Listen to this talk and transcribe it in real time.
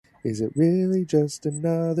Is it really just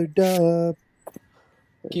another dub?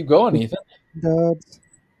 Keep going, Ethan. Dubs.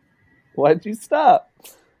 Why'd you stop?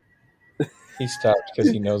 He stopped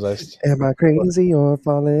because he knows I. Am I crazy or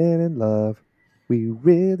falling in love? We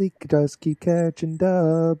really just keep catching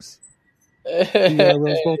dubs. We are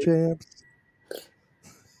Rose Bowl champs.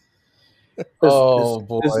 Oh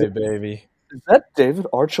boy, baby! Is that David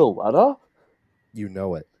Archuleta? You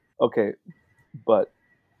know it. Okay, but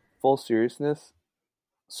full seriousness,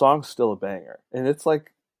 song's still a banger, and it's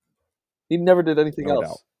like he never did anything No else.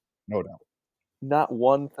 doubt. No doubt. Not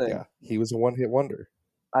one thing. Yeah, he was a one-hit wonder.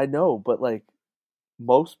 I know, but like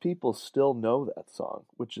most people still know that song,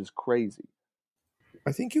 which is crazy.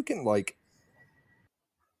 I think you can like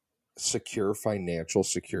secure financial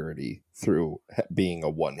security through being a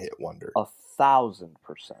one-hit wonder. 1,000%.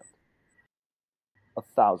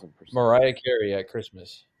 1,000%. Mariah Carey at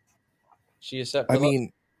Christmas. She is set. For I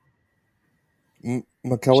mean,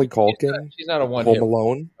 Macaulay Culkin. She's not a one Home hit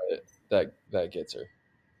Alone. That gets her.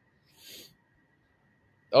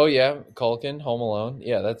 Oh yeah, Culkin, Home Alone.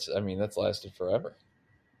 Yeah, that's lasted forever.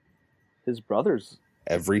 His brother's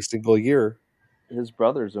every single year. His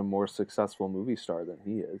brother's a more successful movie star than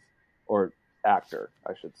he is, or actor,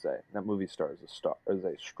 I should say. That movie star is a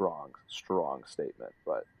strong statement,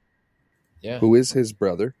 but yeah. Who is his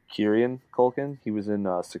brother? Kieran Culkin. He was in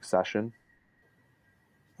Succession.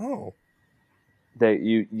 Oh,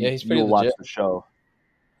 he's pretty you'll watch legit. the show.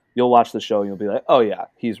 You'll watch the show and you'll be like, oh yeah,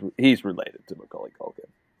 he's related to Macaulay Culkin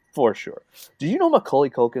for sure. Do you know Macaulay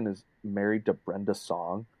Culkin is married to Brenda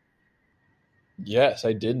Song? Yes,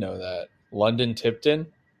 I did know that. London Tipton.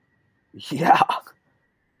 Yeah.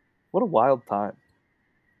 What a wild time.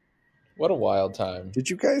 What a wild time. Did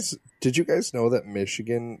you guys know that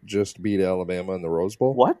Michigan just beat Alabama in the Rose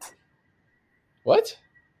Bowl? What?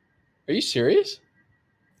 Are you serious?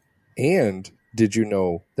 And did you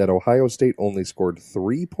know that Ohio State only scored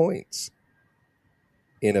 3 points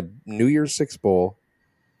in a New Year's Six Bowl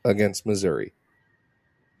against Missouri?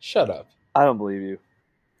 Shut up. I don't believe you.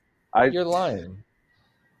 You're lying.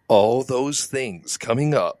 All those things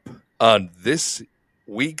coming up on this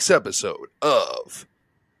week's episode of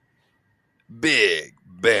Big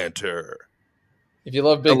Banter. If you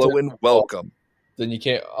love Big Hello and welcome. Then you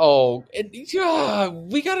can't. Oh,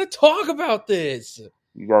 we got to talk about this.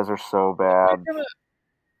 You guys are so bad.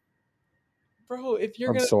 Bro,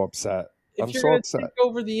 I'm so upset. If you're going to take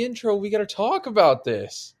over the intro, we got to talk about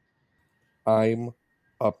this. I'm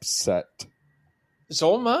upset.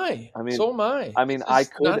 So am I. So am I. I mean, I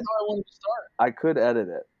could. Not how I wanted to start. I could edit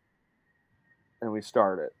it, and we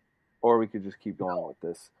start it, or we could just keep going with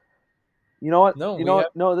this. You know what? No,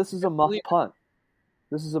 No, this is a muff punt.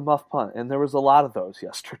 This is a muff punt, and there was a lot of those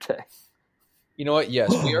yesterday. You know what? Yes,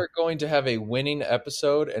 we are going to have a winning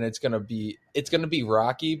episode, and it's gonna be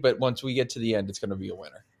rocky. But once we get to the end, it's gonna be a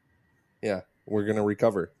winner. Yeah, we're gonna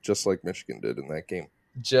recover, just like Michigan did in that game.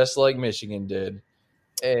 Just like Michigan did.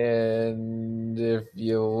 And if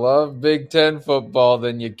you love Big Ten football,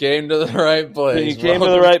 then you came to the right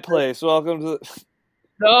place. Welcome to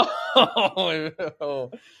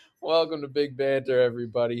Welcome to Big Banter,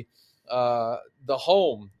 everybody. The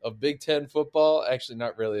home of Big Ten football. Actually,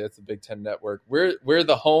 not really. That's the Big Ten Network. We're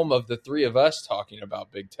the home of the three of us talking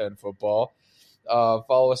about Big Ten football.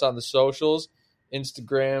 Follow us on the socials,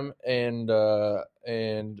 Instagram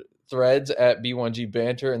and Threads at B1G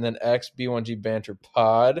Banter, and then X B1G Banter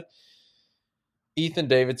Pod. Ethan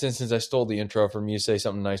Davidson, since I stole the intro from you, say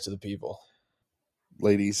something nice to the people.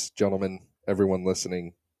 Ladies, gentlemen, everyone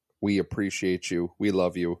listening, we appreciate you. We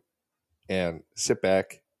love you. And sit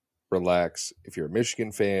back, relax. If you're a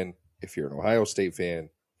Michigan fan, if you're an Ohio State fan,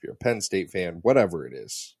 if you're a Penn State fan, whatever it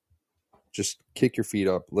is, just kick your feet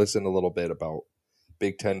up, listen a little bit about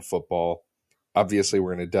Big Ten football. Obviously,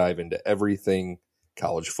 we're going to dive into everything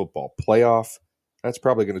college football playoff. That's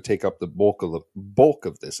probably going to take up the bulk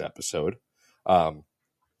of this episode. But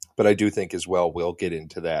I do think as well we'll get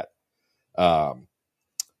into that.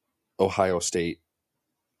 Ohio State.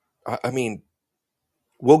 I mean,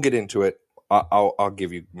 we'll get into it. I'll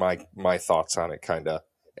give you my thoughts on it kind of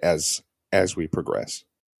as we progress.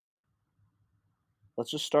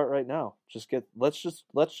 Let's just start right now. Let's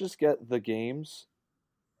just get the games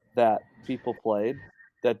that people played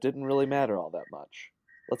that didn't really matter all that much.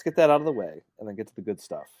 Let's get that out of the way and then get to the good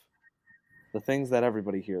stuff. The things that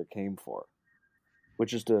everybody here came for,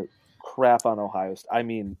 which is to crap on Ohio State. I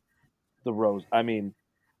mean, the Rose. I mean,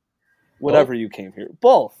 whatever you came here.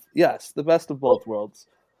 Both. Yes, the best of both worlds.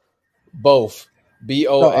 Both.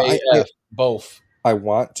 BOAF. Both. I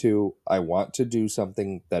want to do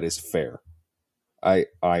something that is fair. I'm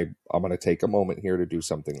going to take a moment here to do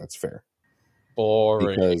something that's fair.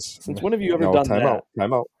 Boring. Because Since when have you ever done that?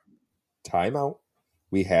 Time out.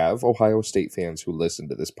 We have Ohio State fans who listen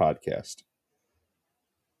to this podcast.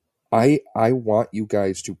 I want you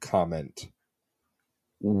guys to comment.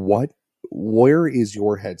 Where is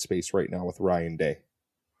your headspace right now with Ryan Day?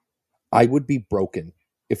 I would be broken.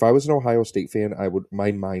 If I was an Ohio State fan,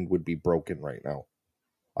 my mind would be broken right now.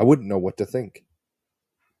 I wouldn't know what to think.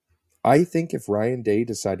 I think if Ryan Day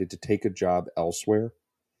decided to take a job elsewhere,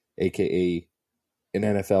 aka an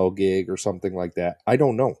NFL gig or something like that, I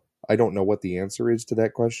don't know. I don't know what the answer is to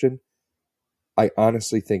that question. I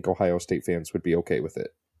honestly think Ohio State fans would be okay with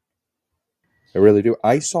it. I really do.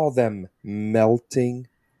 I saw them melting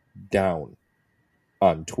down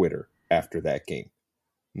on Twitter after that game.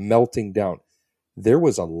 Melting down. There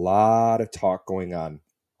was a lot of talk going on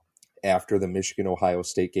after the Michigan-Ohio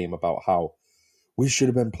State game about how we should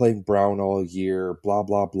have been playing Brown all year, blah,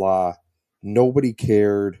 blah, blah. Nobody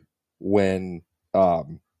cared when,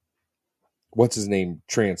 what's his name,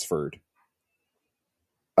 transferred.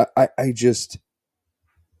 I just,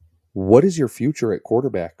 what is your future at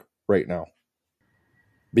quarterback right now?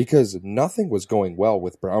 Because nothing was going well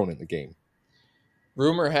with Brown in the game.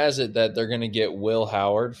 Rumor has it that they're going to get Will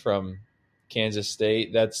Howard from Kansas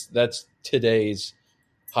State. That's today's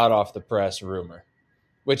hot off the press rumor,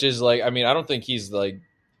 which is like, I mean, I don't think he's a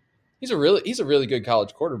really good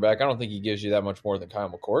college quarterback. I don't think he gives you that much more than Kyle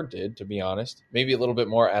McCord did, to be honest. Maybe a little bit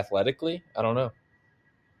more athletically. I don't know.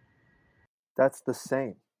 That's the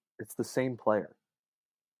same. It's the same player.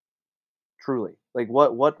 Truly. Like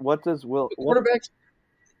what does Will Quarterbacks.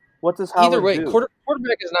 What does Howard Either way, do?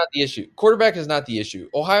 quarterback is not the issue. Quarterback is not the issue.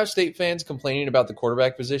 Ohio State fans complaining about the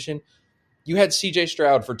quarterback position. You had C.J.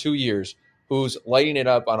 Stroud for 2 years, who's lighting it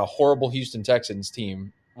up on a horrible Houston Texans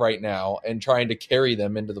team right now and trying to carry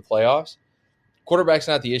them into the playoffs. Quarterback's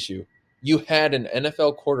not the issue. You had an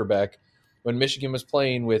NFL quarterback when Michigan was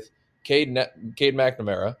playing with Cade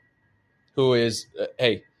McNamara, who is,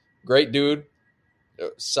 great dude,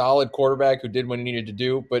 solid quarterback who did what he needed to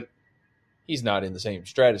do, but he's not in the same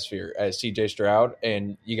stratosphere as C.J. Stroud,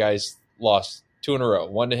 and you guys lost 2 in a row,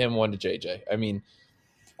 1 to him, 1 to J.J. I mean,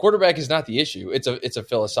 quarterback is not the issue. It's a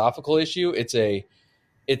philosophical issue. It's a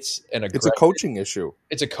coaching issue.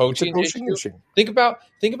 It's a coaching issue. Think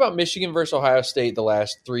about Michigan versus Ohio State the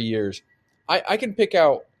last 3 years. I can pick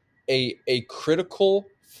out a critical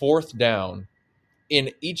 4th down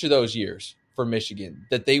in each of those years for Michigan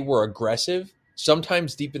that they were aggressive,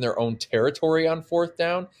 sometimes deep in their own territory on 4th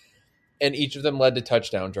down, and each of them led to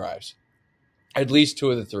touchdown drives. At least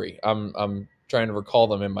 2 of the 3. I'm trying to recall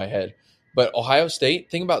them in my head. But Ohio State,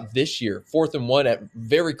 think about this year, 4th and 1 at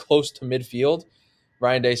very close to midfield.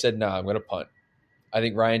 Ryan Day said, I'm going to punt. I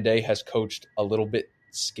think Ryan Day has coached a little bit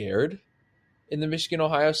scared in the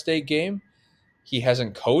Michigan-Ohio State game. He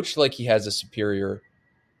hasn't coached like he has a superior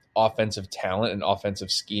offensive talent and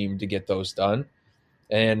offensive scheme to get those done.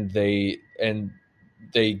 And they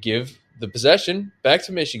give the possession back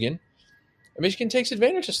to Michigan. And Michigan takes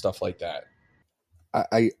advantage of stuff like that.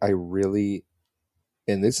 I really,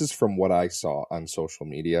 and this is from what I saw on social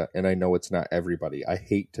media, and I know it's not everybody. I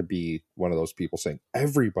hate to be one of those people saying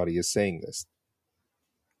everybody is saying this.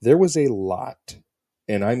 There was a lot,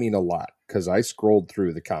 and I mean a lot, because I scrolled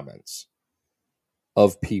through the comments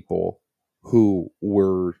of people who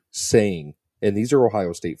were saying, and these are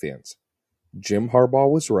Ohio State fans, Jim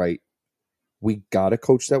Harbaugh was right. We got a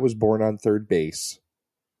coach that was born on third base,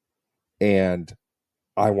 and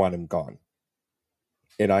I want him gone.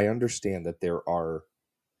 And I understand that there are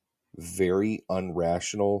very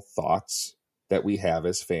unrational thoughts that we have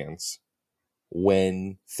as fans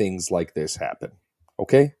when things like this happen.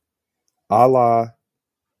 Okay? A la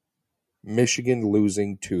Michigan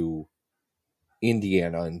losing to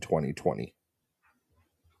Indiana in 2020.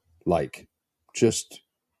 Like, just...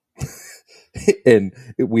 and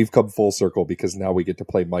we've come full circle because now we get to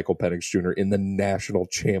play Micheal Penix Jr. in the national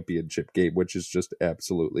championship game, which is just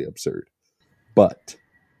absolutely absurd. But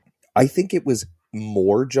I think it was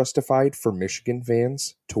more justified for Michigan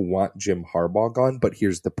fans to want Jim Harbaugh gone. But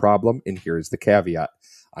here's the problem, and here's the caveat.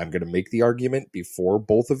 I'm going to make the argument before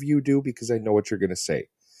both of you do because I know what you're going to say.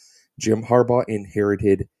 Jim Harbaugh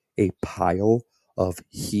inherited a pile of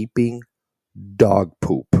heaping dog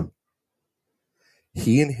poop.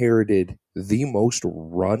 He inherited the most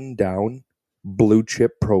run-down blue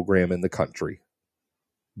chip program in the country.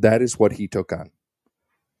 That is what he took on.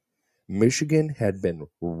 Michigan had been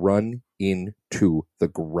run into the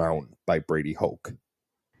ground by Brady Hoke.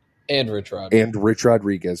 And Rich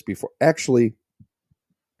Rodriguez before. Actually,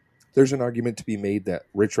 there's an argument to be made that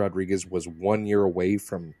Rich Rodriguez was 1 year away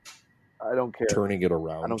from I don't care. turning it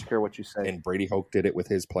around. I don't care what you say. And Brady Hoke did it with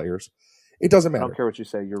his players. It doesn't I matter. don't care what you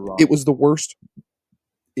say. You're wrong. It was the worst.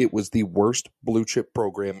 It was the worst blue chip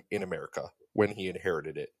program in America when he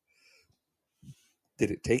inherited it.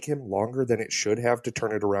 Did it take him longer than it should have to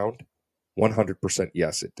turn it around? 100%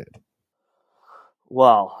 yes, it did.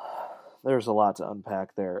 Well, there's a lot to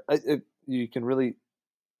unpack there. You can really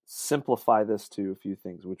simplify this to a few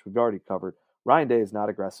things, which we've already covered. Ryan Day is not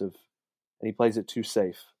aggressive, and he plays it too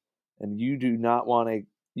safe. And you do not want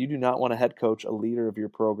a head coach, a leader of your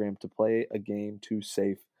program, to play a game too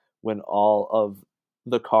safe when all of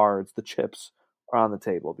the cards, the chips, are on the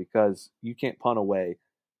table, because you can't punt away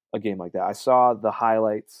a game like that. I saw the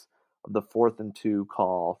highlights of the 4th and 2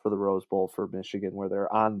 call for the Rose Bowl for Michigan, where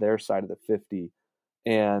they're on their side of the 50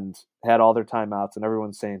 and had all their timeouts, and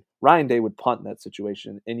everyone's saying Ryan Day would punt in that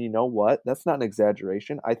situation. And you know what? That's not an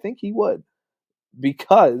exaggeration. I think he would,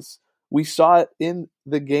 because we saw it in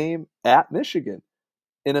the game at Michigan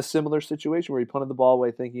in a similar situation where he punted the ball away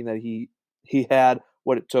thinking that he had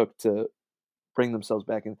what it took to bring themselves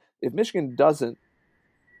back in. If Michigan And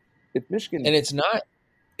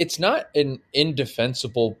it's not an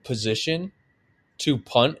indefensible position to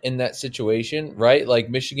punt in that situation, right? Like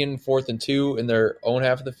Michigan 4th and 2 in their own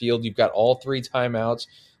half of the field. You've got all 3 timeouts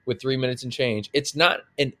with 3 minutes and change. It's not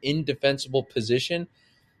an indefensible position,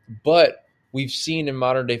 but we've seen in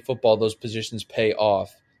modern day football those positions pay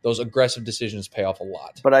off. Those aggressive decisions pay off a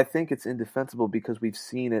lot. But I think it's indefensible because we've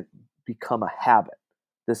seen it become a habit.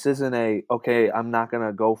 This isn't I'm not going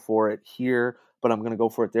to go for it here, but I'm going to go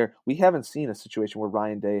for it there. We haven't seen a situation where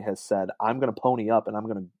Ryan Day has said, I'm going to pony up and I'm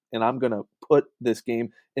going to put this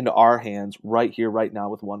game into our hands right here, right now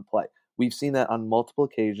with one play. We've seen that on multiple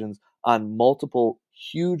occasions, on multiple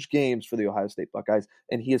huge games for the Ohio State Buckeyes,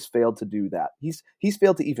 and he has failed to do that. He's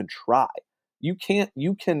failed to even try. You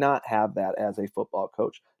cannot have that as a football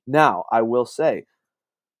coach. Now, I will say,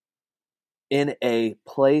 in a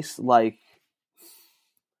place like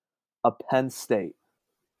a Penn State,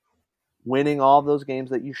 winning all of those games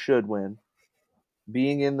that you should win,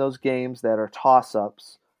 being in those games that are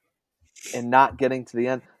toss-ups, and not getting to the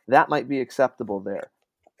end, that might be acceptable there.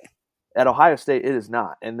 At Ohio State, it is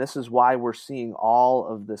not. And this is why we're seeing all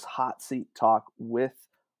of this hot seat talk with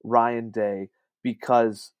Ryan Day,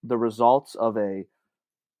 because the results of a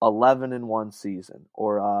 11-1 season,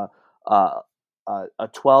 or a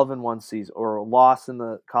 12-1 season, or a loss in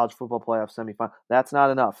the college football playoff semifinal, that's not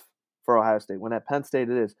enough for Ohio State. When at Penn State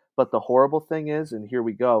it is. But the horrible thing is, and here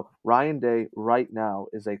we go, Ryan Day right now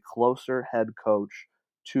is a closer head coach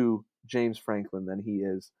to James Franklin than he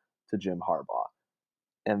is to Jim Harbaugh.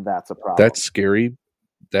 And that's a problem. That's scary.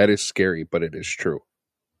 That is scary, but it is true.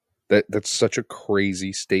 That's such a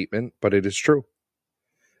crazy statement, but it is true.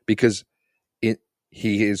 Because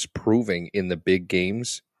he is proving in the big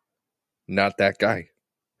games, not that guy.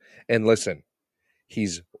 And listen,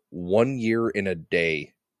 he's 1 year in a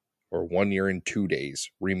day, or 1 year in 2 days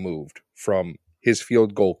removed from his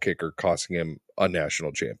field goal kicker costing him a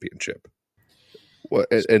national championship. Well,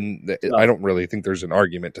 and I don't really think there's an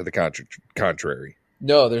argument to the contrary.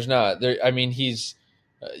 No, there's not. I mean,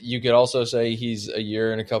 you could also say he's a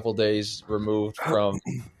year and a couple days removed from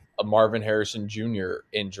a Marvin Harrison Jr.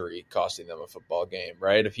 injury costing them a football game,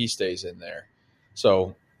 right? If he stays in there.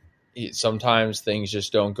 So sometimes things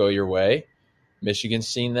just don't go your way. Michigan's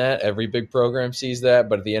seen that. Every big program sees that.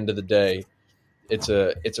 But at the end of the day, it's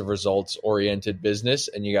a results-oriented business,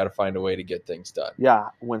 and you got to find a way to get things done. Yeah,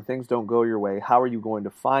 when things don't go your way, how are you going to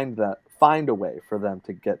find a way for them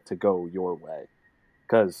to go your way?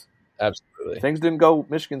 Because absolutely, things didn't go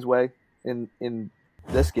Michigan's way in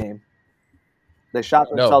this game. They shot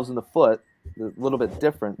themselves in the foot, a little bit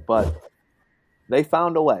different, but they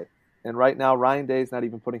found a way. And right now, Ryan Day is not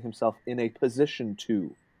even putting himself in a position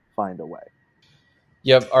to find a way.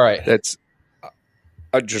 Yep. All right. That's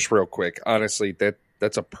just real quick. Honestly,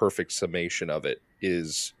 that's a perfect summation of it,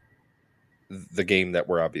 is the game that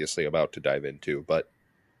we're obviously about to dive into. But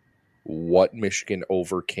what Michigan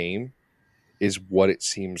overcame is what it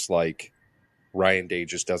seems like Ryan Day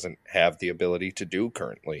just doesn't have the ability to do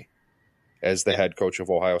currently as the head coach of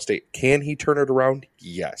Ohio State. Can he turn it around?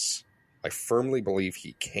 Yes. I firmly believe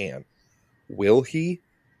he can. Will he?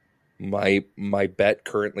 My bet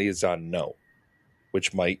currently is on no,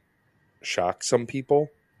 which might shock some people.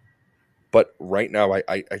 But right now,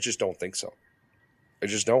 I just don't think so. I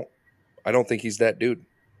just don't. I don't think he's that dude.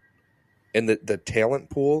 And the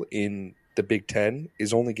talent pool in the Big Ten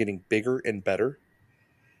is only getting bigger and better.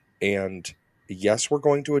 And yes, we're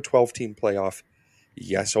going to a 12-team playoff.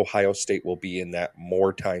 Yes, Ohio State will be in that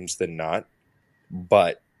more times than not.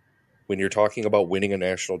 But when you're talking about winning a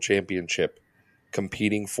national championship,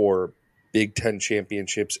 competing for Big Ten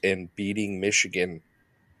championships, and beating Michigan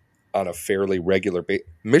on a fairly regular basis.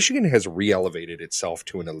 Michigan has re-elevated itself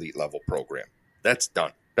to an elite level program. That's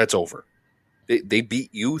done. That's over. They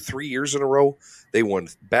beat you 3 years in a row. They won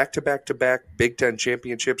back-to-back-to-back Big Ten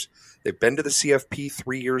championships. They've been to the CFP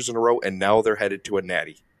 3 years in a row, and now they're headed to a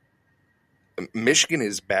natty. Michigan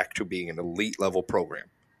is back to being an elite level program,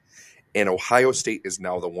 and Ohio State is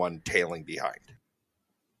now the one tailing behind.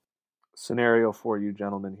 Scenario for you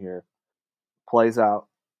gentlemen here. Plays out.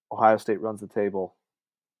 Ohio State runs the table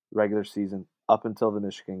regular season up until the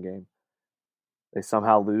Michigan game. They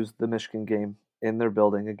somehow lose the Michigan game in their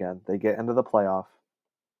building again. They get into the playoff.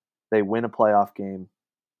 They win a playoff game,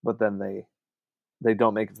 but then they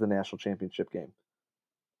don't make it to the national championship game.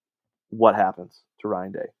 What happens to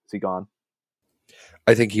Ryan Day? Is he gone?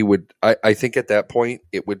 I think he would. I think at that point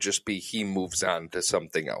it would just be he moves on to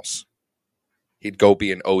something else. He'd go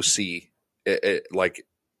be an OC, like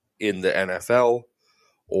in the NFL,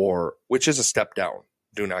 or which is a step down.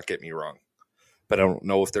 Do not get me wrong, but I don't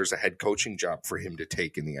know if there's a head coaching job for him to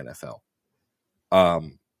take in the NFL.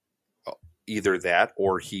 Either that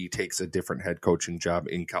or he takes a different head coaching job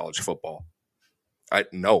in college football. I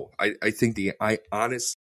think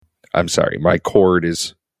I'm sorry, my cord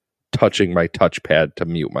is touching my touchpad to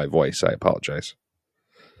mute my voice. I apologize.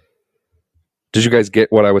 Did you guys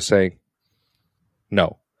get what I was saying?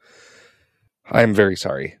 No. I'm very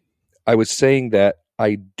sorry. I was saying that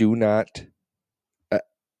I do not.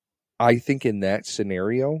 I think in that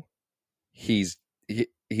scenario, he's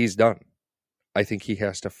done. I think he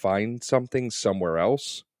has to find something somewhere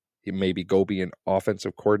else. He maybe go be an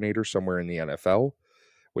offensive coordinator somewhere in the NFL,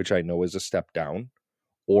 which I know is a step down,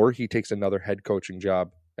 or he takes another head coaching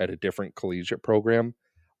job at a different collegiate program.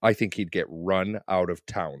 I think he'd get run out of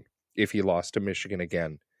town if he lost to Michigan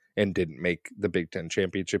again and didn't make the Big Ten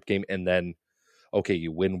championship game. And then, okay,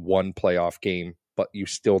 you win one playoff game, but you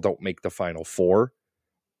still don't make the Final Four.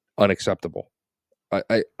 Unacceptable.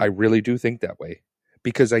 I really do think that way,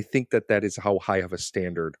 because I think that is how high of a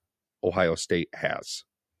standard Ohio State has.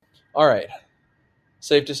 All right.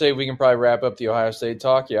 Safe to say we can probably wrap up the Ohio State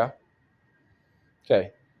talk, yeah?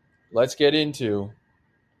 Okay. Let's get into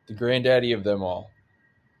the granddaddy of them all.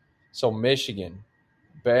 So Michigan,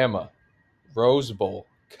 Bama, Rose Bowl,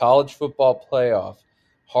 college football playoff,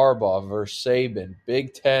 Harbaugh versus Saban,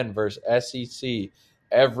 Big Ten versus SEC,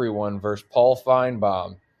 everyone versus Paul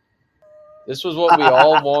Feinbaum. This was what we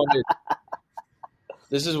all wanted.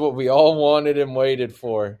 This is what we all wanted and waited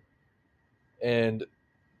for. And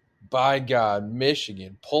by God,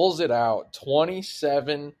 Michigan pulls it out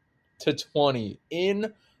 27-20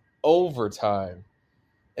 in overtime.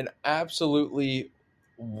 An absolutely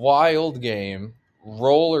wild game,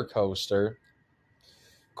 roller coaster.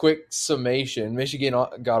 Quick summation, Michigan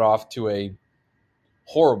got off to a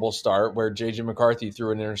horrible start where J.J. McCarthy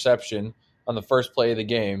threw an interception on the first play of the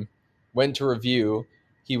game. Went to review.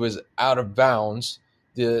 He was out of bounds.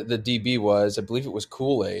 The DB was, I believe it was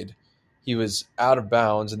Kool-Aid. He was out of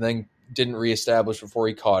bounds and then didn't reestablish before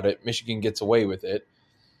he caught it. Michigan gets away with it.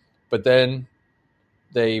 But then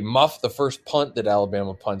they muff the first punt that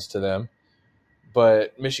Alabama punts to them.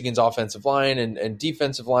 But Michigan's offensive line and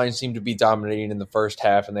defensive line seem to be dominating in the first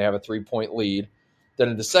half, and they have a 3-point lead. Then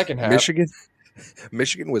in the second half...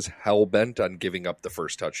 Michigan was hell-bent on giving up the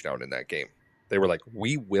first touchdown in that game. They were like,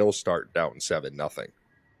 we will start down 7-0.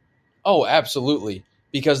 Oh, absolutely.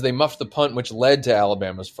 Because they muffed the punt, which led to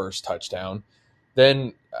Alabama's first touchdown.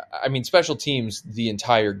 Then, I mean, special teams the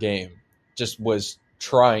entire game just was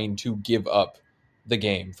trying to give up the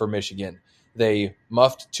game for Michigan. They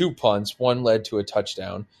muffed 2 punts. One led to a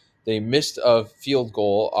touchdown. They missed a field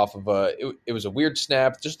goal off of it was a weird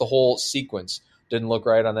snap. Just the whole sequence didn't look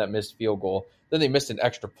right on that missed field goal. Then they missed an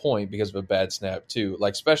extra point because of a bad snap too.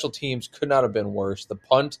 Like, special teams could not have been worse. The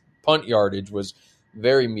punt yardage was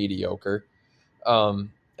very mediocre. And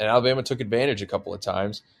Alabama took advantage a couple of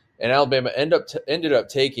times. And Alabama ended up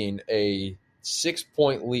taking a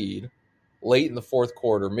 6-point lead late in the fourth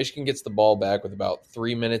quarter. Michigan gets the ball back with about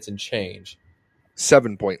 3 minutes and change.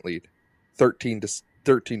 7-point lead, 13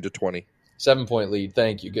 to 20. 7-point lead.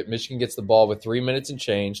 Thank you. Michigan gets the ball with 3 minutes and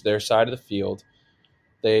change, their side of the field.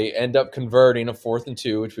 They end up converting a 4th and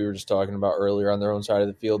 2, which we were just talking about earlier, on their own side of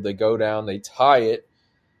the field. They go down, they tie it,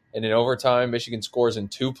 and in overtime, Michigan scores in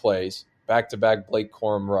 2 plays, back-to-back Blake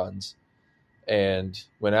Corum runs. And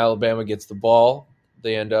when Alabama gets the ball,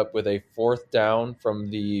 they end up with a 4th down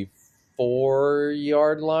from the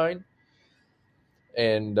 4-yard line.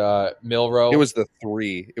 And Milroe... It was the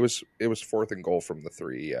 3. It was 4th and goal from the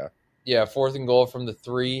 3, yeah. Yeah, 4th and goal from the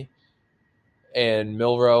 3. And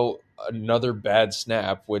Milroe, another bad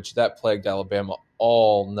snap, which that plagued Alabama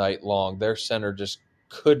all night long. Their center just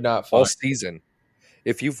could not find all season.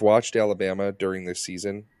 If you've watched Alabama during this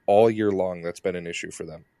season, all year long, that's been an issue for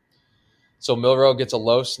them. So Milroe gets a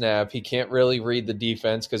low snap. He can't really read the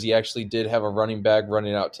defense because he actually did have a running back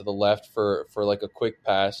running out to the left for like a quick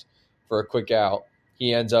pass, for a quick out.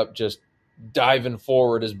 He ends up just diving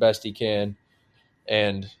forward as best he can,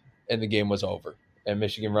 and the game was over. And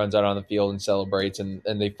Michigan runs out on the field and celebrates, and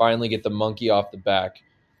they finally get the monkey off the back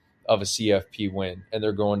of a CFP win, and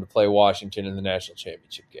they're going to play Washington in the national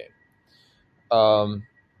championship game.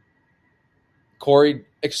 Corey,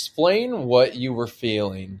 explain what you were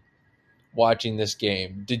feeling watching this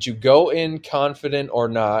game. Did you go in confident or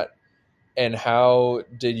not? And how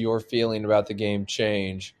did your feeling about the game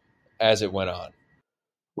change as it went on?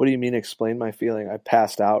 What do you mean explain my feeling? I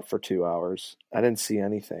passed out for 2 hours. I didn't see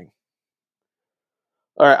anything.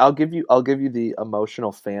 All right, I'll give you the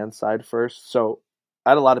emotional fan side first. So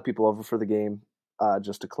I had a lot of people over for the game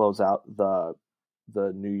just to close out the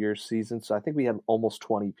New Year's season. So I think we had almost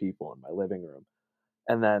 20 people in my living room.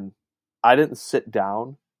 And then I didn't sit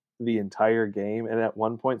down the entire game. And at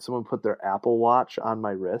one point, someone put their Apple Watch on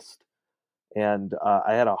my wrist, and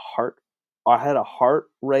I had a heart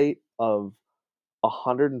rate of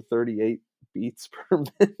 138 beats per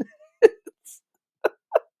minute,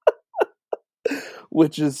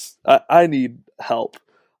 which is I need help.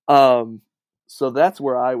 So that's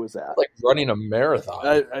where I was at. Like running a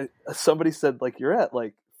marathon. Somebody said like you're at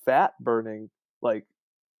like fat burning like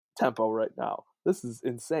tempo right now. This is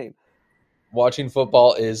insane. Watching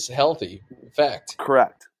football is healthy. Fact.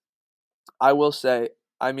 Correct. I will say,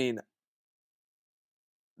 I mean,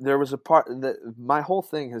 there was a part that my whole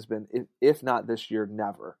thing has been, if not this year,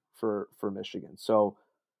 never for Michigan. So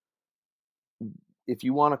if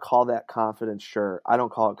you want to call that confidence, sure. I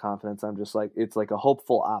don't call it confidence. I'm just like, it's like a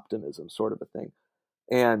hopeful optimism sort of a thing.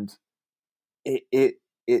 And it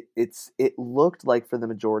looked like for the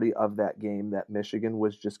majority of that game that Michigan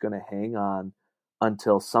was just going to hang on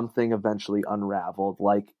until something eventually unraveled,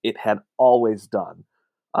 like it had always done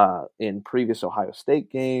in previous Ohio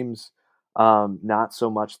State games. Not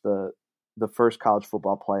so much the first college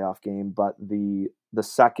football playoff game, but the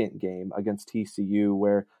second game against TCU,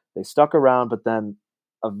 where they stuck around, but then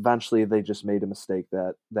eventually they just made a mistake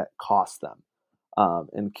that cost them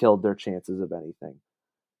and killed their chances of anything.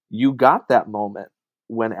 You got that moment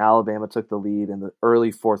when Alabama took the lead in the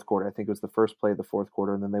early fourth quarter. I think it was the first play of the fourth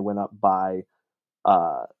quarter, and then they went up by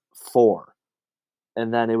 4.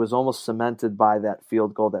 And then it was almost cemented by that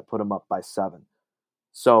field goal that put them up by 7.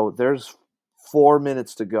 So there's 4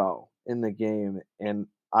 minutes to go in the game, and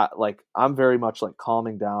I'm very much like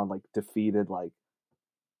calming down, like defeated, like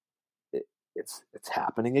it's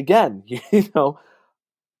happening again, you know.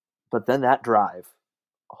 But then that drive,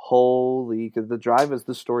 holy, because the drive is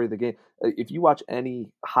the story of the game. If you watch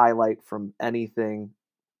any highlight from anything,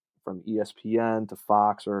 from ESPN to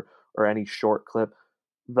Fox or any short clip,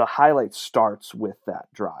 the highlight starts with that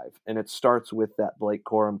drive, and it starts with that Blake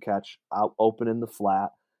Corum catch out open in the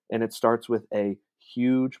flat, and it starts with a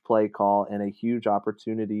huge play call and a huge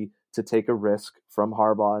opportunity to take a risk from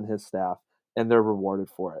Harbaugh and his staff, and they're rewarded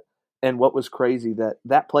for it. And what was crazy,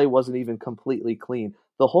 that play wasn't even completely clean.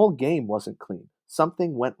 The whole game wasn't clean.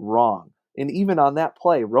 Something went wrong. And even on that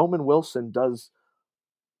play, Roman Wilson does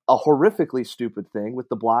a horrifically stupid thing with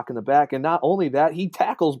the block in the back. And not only that, he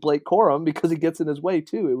tackles Blake Corum because he gets in his way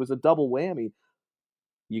too. It was a double whammy.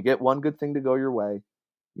 You get one good thing to go your way,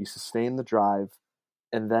 you sustain the drive,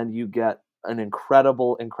 and then you get an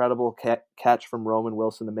incredible catch from Roman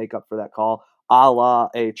Wilson to make up for that call, a la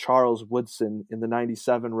a Charles Woodson in the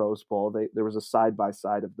 97 Rose Bowl. There was a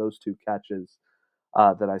side-by-side of those two catches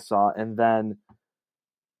that I saw. And then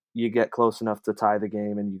you get close enough to tie the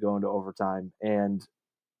game and you go into overtime, and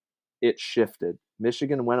it shifted.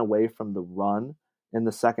 Michigan went away from the run in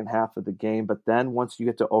the second half of the game, but then once you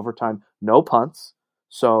get to overtime, no punts.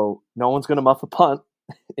 So no one's going to muff a punt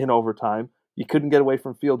in overtime. You couldn't get away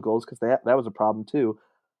from field goals because that was a problem too.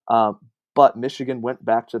 But Michigan went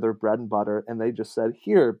back to their bread and butter, and they just said,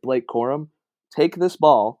 here, Blake Corum, take this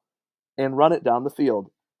ball and run it down the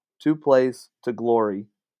field. 2 plays to glory.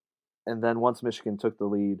 And then once Michigan took the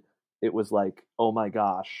lead, it was like, oh my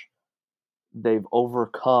gosh, they've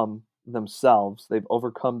overcome themselves. They've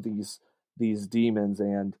overcome these demons,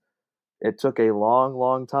 and it took a long,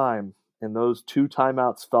 long time. And those 2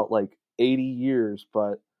 timeouts felt like 80 years,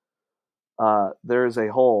 but there is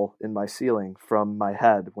a hole in my ceiling from my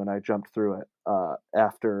head when I jumped through it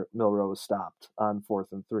after Milroe was stopped on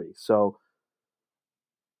 4th and 3. So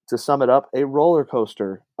to sum it up, a roller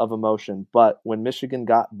coaster of emotion. But when Michigan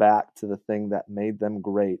got back to the thing that made them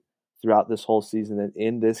great throughout this whole season and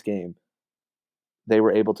in this game, they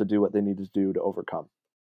were able to do what they needed to do to overcome.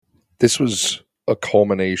 This was a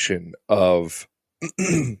culmination of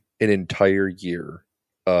an entire year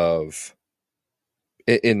of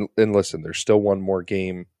and listen, there's still one more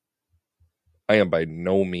game. I am by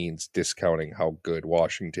no means discounting how good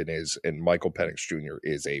Washington is, and Micheal Penix Jr.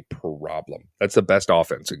 is a problem. That's the best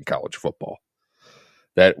offense in college football.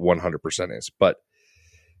 That 100% is. But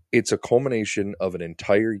it's a culmination of an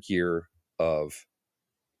entire year of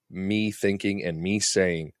me thinking and me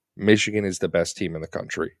saying Michigan is the best team in the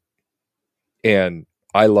country. And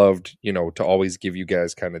I loved, to always give you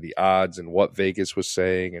guys kind of the odds and what Vegas was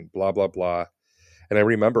saying and blah, blah, blah. And I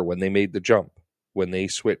remember when they made the jump, when they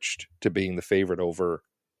switched to being the favorite over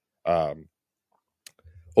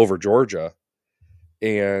Georgia.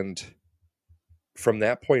 And from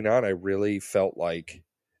that point on, I really felt like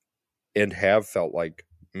and have felt like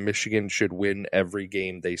Michigan should win every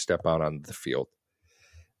game they step out on the field.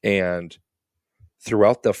 And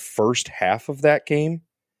throughout the first half of that game,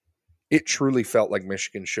 it truly felt like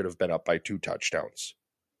Michigan should have been up by 2 touchdowns.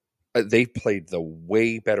 They played the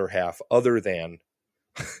way better half other than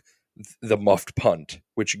the muffed punt,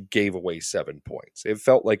 which gave away 7 points. It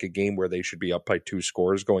felt like a game where they should be up by 2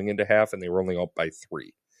 scores going into half, and they were only up by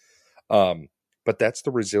 3. But that's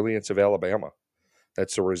the resilience of Alabama.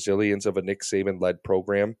 That's the resilience of a Nick Saban-led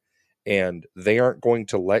program, and they aren't going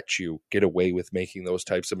to let you get away with making those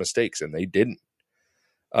types of mistakes, and they didn't.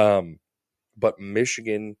 But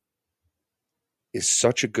Michigan is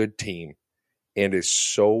such a good team and is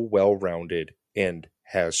so well-rounded and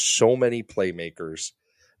has so many playmakers.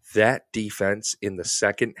 That defense in the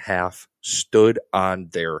second half stood on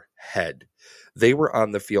their head. They were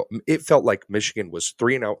on the field. It felt like Michigan was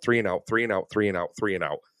 3 and out, 3 and out, 3 and out, 3 and out, 3 and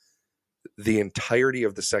out the entirety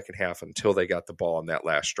of the second half until they got the ball on that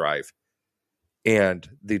last drive. And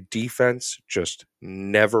the defense just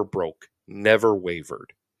never broke, never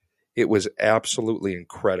wavered. It was absolutely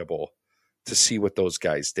incredible to see what those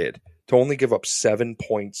guys did. To only give up 7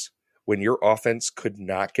 points when your offense could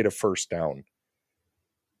not get a first down.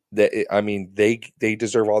 They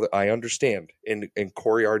deserve all that. I understand. And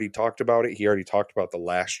Corey already talked about it. He already talked about the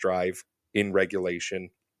last drive in regulation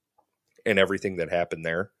and everything that happened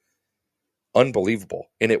there. Unbelievable.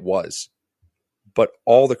 And it was. But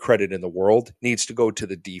all the credit in the world needs to go to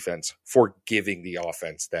the defense for giving the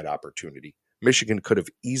offense that opportunity. Michigan could have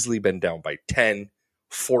easily been down by 10,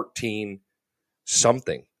 14,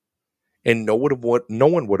 something. And no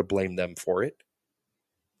one would have blamed them for it.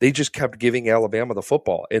 They just kept giving Alabama the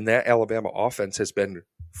football. And that Alabama offense has been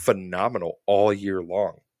phenomenal all year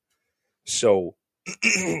long. So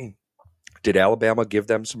did Alabama give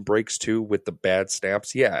them some breaks too with the bad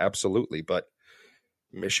snaps? Yeah, absolutely. But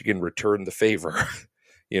Michigan returned the favor,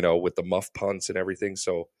 with the muff punts and everything.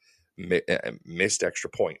 So missed extra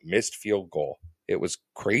point, missed field goal. It was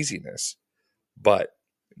craziness, but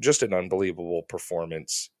just an unbelievable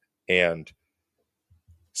performance and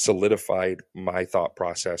solidified my thought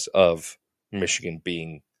process of Michigan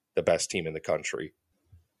being the best team in the country.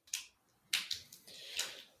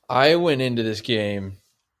 I went into this game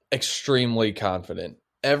extremely confident.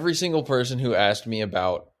 Every single person who asked me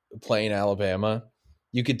about playing Alabama,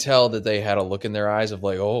 you could tell that they had a look in their eyes of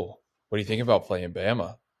like, oh, what do you think about playing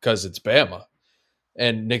Bama? Because it's Bama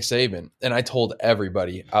and Nick Saban. And I told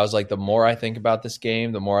everybody, I was like, the more I think about this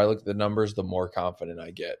game, the more I look at the numbers, the more confident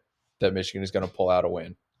I get that Michigan is going to pull out a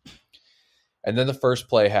win. And then the first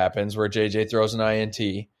play happens where JJ throws an INT,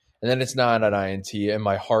 and then it's not an INT, and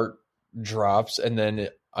my heart drops, and then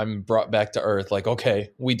I'm brought back to earth like, okay,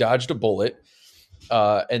 we dodged a bullet.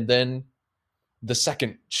 And then the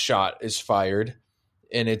second shot is fired,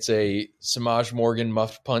 and it's a Samaj Morgan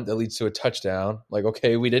muffed punt that leads to a touchdown. Like,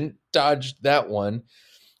 okay, we didn't dodge that one.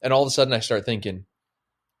 And all of a sudden I start thinking,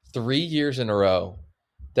 3 years in a row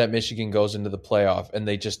that Michigan goes into the playoff and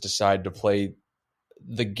they just decide to play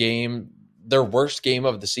the game, their worst game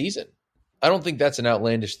of the season. I don't think that's an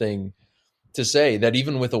outlandish thing to say, that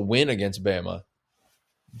even with a win against Bama,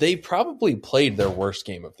 they probably played their worst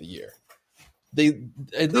game of the year. They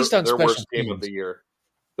at least on their special worst game teams. of the year.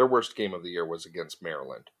 Their worst game of the year was against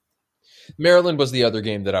Maryland. Maryland was the other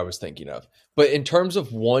game that I was thinking of. But in terms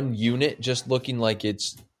of one unit just looking like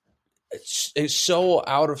it's so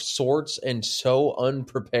out of sorts and so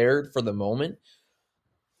unprepared for the moment,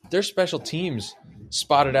 their special teams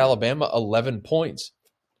spotted Alabama 11 points,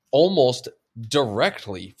 almost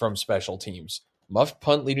directly from special teams. Muffed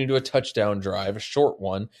punt leading to a touchdown drive, a short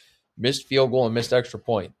one, missed field goal and missed extra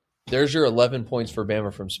point. There's your 11 points for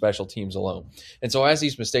Bama from special teams alone. And so as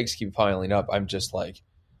these mistakes keep piling up, I'm just like,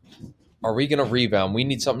 are we going to rebound? We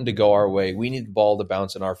need something to go our way. We need the ball to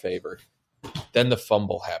bounce in our favor. Then the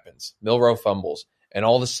fumble happens. Milroe fumbles. And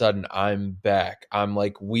all of a sudden, I'm back. I'm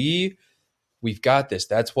like, we We've got this.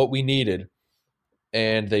 That's what we needed.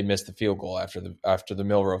 And they missed the field goal after the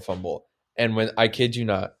Milroe fumble. And when, I kid you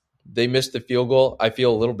not, they missed the field goal, I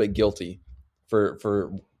feel a little bit guilty for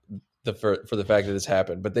the fact that this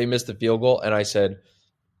happened. But they missed the field goal, and I said,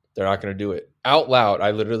 they're not going to do it. Out loud,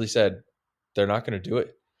 I literally said, they're not going to do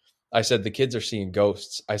it. I said, the kids are seeing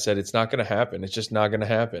ghosts. I said, it's not going to happen. It's just not going to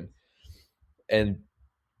happen. And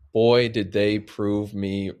boy, did they prove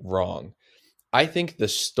me wrong. I think the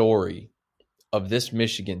story of this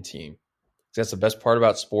Michigan team, that's the best part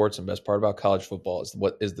about sports and best part about college football, is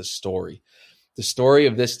what is the story. The story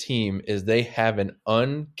of this team is they have an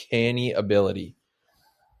uncanny ability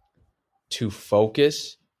to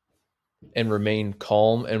focus and remain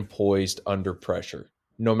calm and poised under pressure,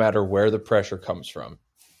 no matter where the pressure comes from,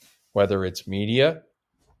 whether it's media,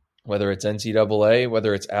 whether it's NCAA,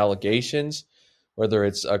 whether it's allegations, whether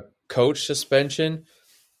it's a coach suspension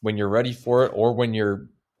when you're ready for it, or when you're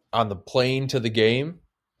on the plane to the game.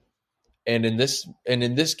 And in this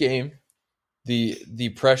game,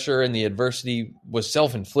 the pressure and the adversity was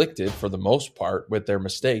self-inflicted for the most part with their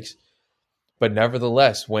mistakes. But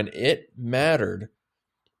nevertheless, when it mattered,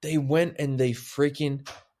 they went and they freaking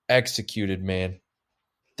executed, man.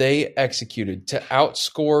 They executed to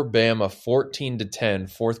outscore Bama 14-10,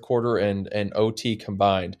 fourth quarter and OT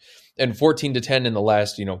combined, and 14-10 in the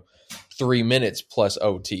last 3 minutes plus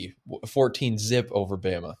OT, 14 zip over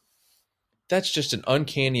Bama. That's just an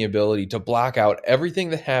uncanny ability to block out everything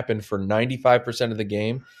that happened for 95% of the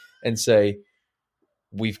game and say,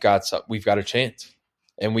 we've got a chance,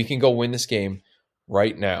 and we can go win this game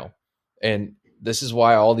right now. And this is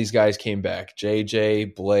why all these guys came back.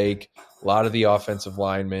 JJ, Blake, a lot of the offensive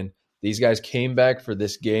linemen. These guys came back for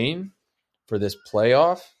this game, for this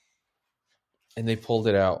playoff, and they pulled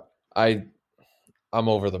it out. I'm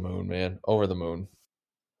over the moon, man. Over the moon.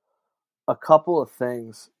 A couple of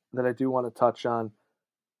things that I do want to touch on.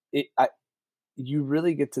 You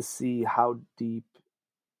really get to see how deep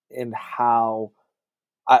and how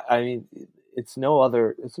I mean it's no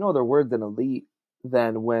other word than elite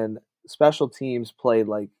than when special teams played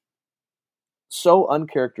like so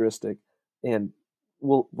uncharacteristic and,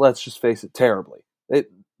 well, let's just face it, terribly.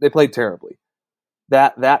 They played terribly.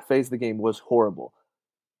 That phase of the game was horrible.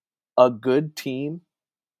 A good team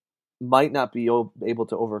might not be able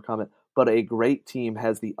to overcome it, but a great team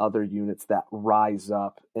has the other units that rise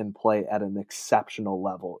up and play at an exceptional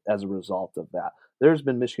level as a result of that. There's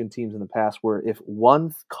been Michigan teams in the past where if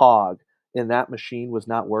one cog in that machine was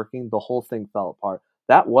not working, the whole thing fell apart.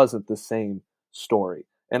 That wasn't the same story.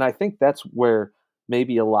 And I think that's where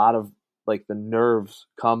maybe a lot of like the nerves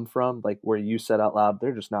come from, like where you said out loud,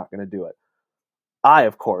 they're just not going to do it. I,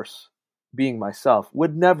 of course, being myself,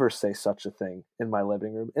 would never say such a thing in my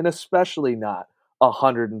living room, and especially not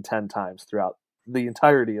 110 times throughout the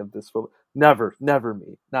entirety of this film. Never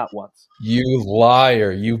me, not once. You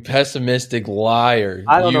liar, you pessimistic liar.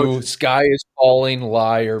 I don't know. You sky is falling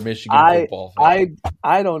liar, Michigan football fan.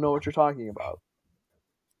 I don't know what you're talking about.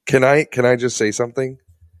 Can I just say something?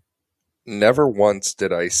 Never once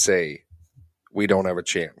did I say we don't have a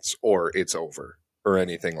chance or it's over or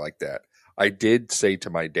anything like that. I did say to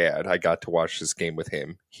my dad, I got to watch this game with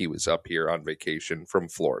him. He was up here on vacation from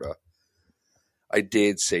Florida. I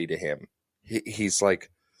did say to him, he's like,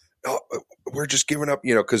 oh, we're just giving up,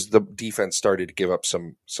 because the defense started to give up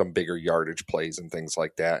some bigger yardage plays and things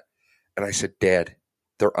like that. And I said, Dad,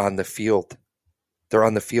 they're on the field. They're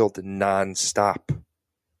on the field nonstop.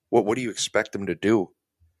 What do you expect them to do?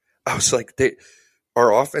 I was like,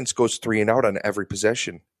 our offense goes 3 and out on every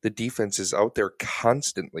possession. The defense is out there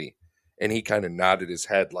constantly. And he kind of nodded his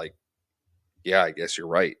head like, yeah, I guess you're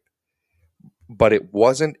right. But it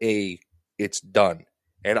wasn't it's done.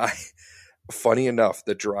 And funny enough,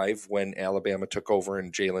 the drive when Alabama took over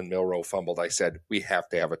and Jalen Milroe fumbled, I said, we have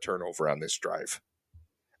to have a turnover on this drive.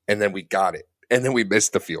 And then we got it. And then we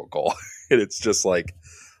missed the field goal. And it's just like,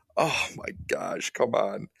 oh my gosh, come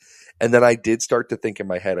on. And then I did start to think in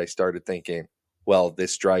my head, I started thinking, well,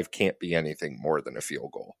 this drive can't be anything more than a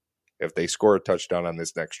field goal. If they score a touchdown on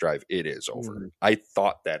this next drive, it is over. Mm-hmm. I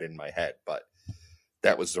thought that in my head, but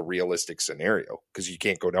that was the realistic scenario because you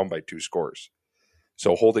can't go down by 2 scores.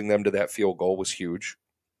 So holding them to that field goal was huge.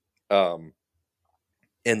 And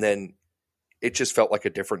then it just felt like a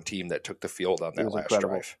different team that took the field on that last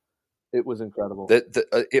drive. It was incredible.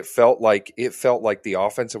 It felt like the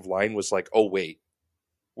offensive line was like, oh, wait,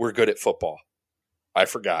 we're good at football. I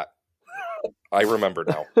forgot. I remember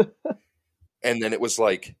now. And then it was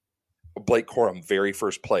like Blake Corum, very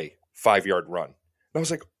first play, 5-yard run. And I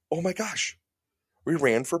was like, oh my gosh, we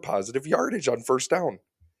ran for positive yardage on first down.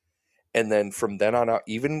 And then from then on out,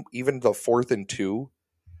 even the 4th and 2,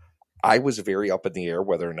 I was very up in the air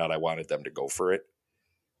whether or not I wanted them to go for it,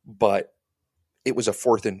 but it was a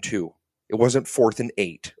 4th and 2. It wasn't 4th and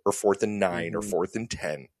 8 or 4th and 9 or 4th and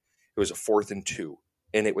 10. It was a 4th and 2.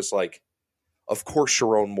 And it was like, of course,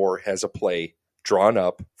 Sharon Moore has a play drawn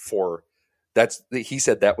up for he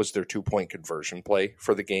said that was their 2-point conversion play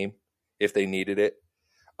for the game if they needed it,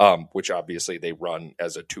 which obviously they run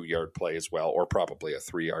as a 2-yard play as well, or probably a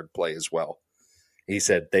 3-yard play as well. He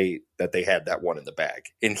said that they had that one in the bag.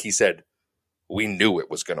 And he said, we knew it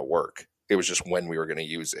was going to work. It was just when we were going to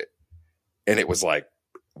use it. And it was like,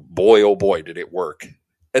 boy, oh boy, did it work.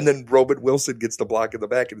 And then Roman Wilson gets the block in the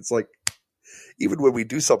back. And it's like, even when we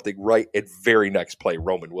do something right, at very next play,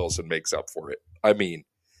 Roman Wilson makes up for it. I mean,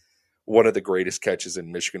 one of the greatest catches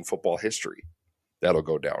in Michigan football history. That'll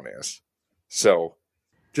go down as. So,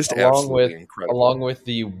 just absolutely incredible. Along with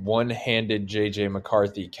the one-handed J.J.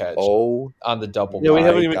 McCarthy catch on the double. Yeah, we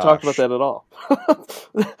haven't even talked about that at all.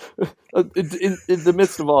 in the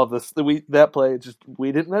midst of all of this, that play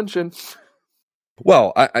we didn't mention.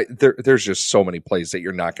 Well, there's just so many plays that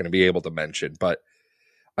you're not going to be able to mention, but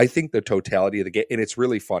I think the totality of the game, and it's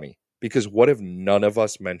really funny, because what have none of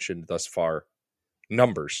us mentioned thus far?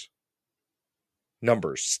 Numbers,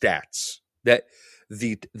 stats. That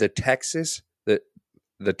the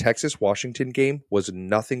Texas Washington game was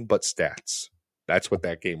nothing but stats. That's what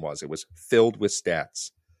that game was. It was filled with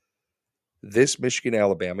stats. This Michigan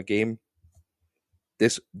Alabama game,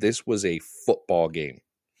 this was a football game.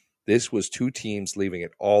 This was two teams leaving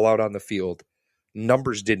it all out on the field.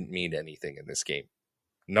 Numbers didn't mean anything in this game.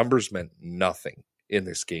 Numbers meant nothing in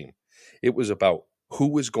this game. It was about who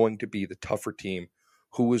was going to be the tougher team,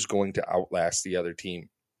 who was going to outlast the other team.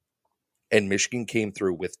 And Michigan came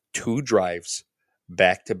through with 2 drives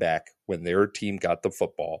back-to-back when their team got the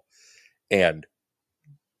football and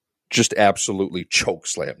just absolutely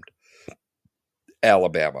choke-slammed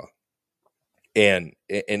Alabama. And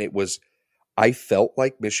it was, I felt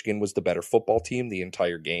like Michigan was the better football team the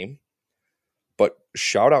entire game. But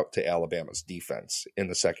shout out to Alabama's defense in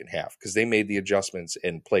the second half, because they made the adjustments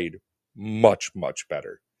and played much, much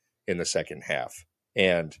better in the second half.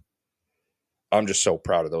 And I'm just so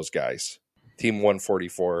proud of those guys. Team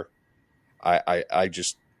 144. I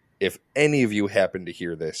just, if any of you happen to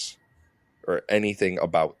hear this or anything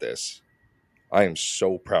about this, I am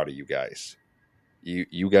so proud of you guys.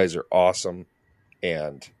 You guys are awesome.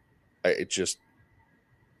 And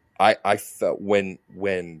I felt when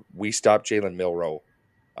we stopped Jalen Milroe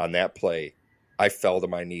on that play, I fell to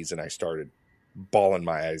my knees and I started bawling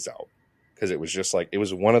my eyes out, because it was just like, it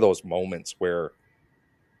was one of those moments where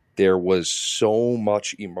there was so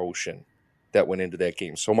much emotion that went into that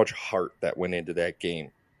game, so much heart that went into that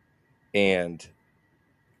game. And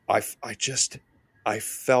I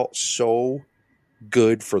felt so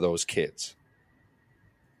good for those kids.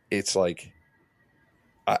 It's like,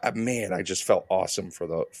 I just felt awesome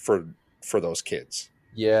for those kids.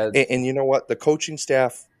 Yeah. And you know what? The coaching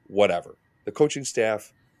staff, whatever. The coaching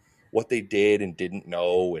staff, what they did and didn't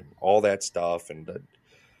know and all that stuff, and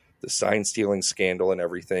the sign stealing scandal and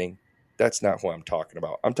everything, that's not who I'm talking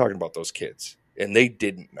about. I'm talking about those kids. And they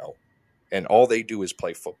didn't know. And all they do is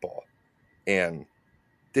play football. And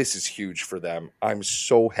this is huge for them. I'm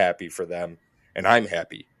so happy for them. And I'm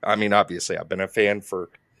happy. I mean, obviously, I've been a fan for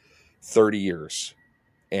 30 years.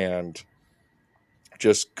 And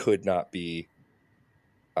just could not be.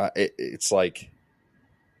 It's like,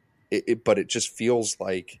 but it just feels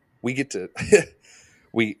like we get to,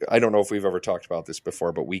 I don't know if we've ever talked about this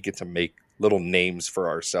before, but we get to make little names for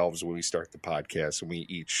ourselves when we start the podcast, and we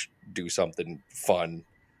each do something fun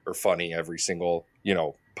or funny every single,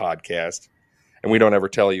 podcast. And we don't ever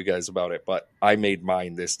tell you guys about it, but I made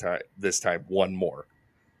mine this time one more,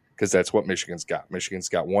 because that's what Michigan's got. Michigan's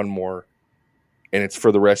got one more, and it's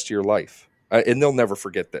for the rest of your life. And they'll never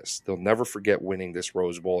forget this. They'll never forget winning this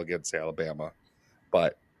Rose Bowl against Alabama.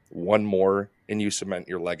 But one more, and you cement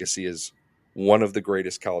your legacy as one of the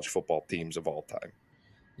greatest college football teams of all time.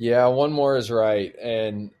 Yeah, one more is right.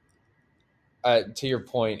 And to your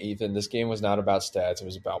point, Ethan, this game was not about stats. It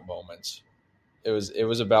was about moments. It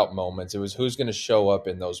was about moments. It was who's going to show up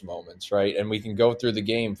in those moments, right? And we can go through the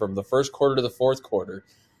game from the first quarter to the fourth quarter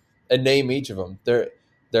and name each of them.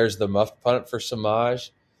 There's the muff punt for Samaj.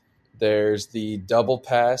 There's the double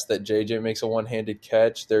pass that JJ makes a one-handed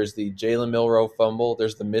catch. There's the Jalen Milroe fumble.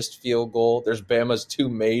 There's the missed field goal. There's Bama's 2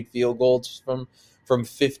 made field goals from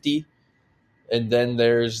 50. And then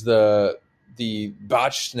there's the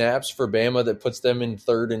botched snaps for Bama that puts them in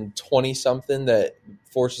 3rd and 20-something that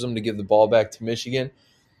forces them to give the ball back to Michigan.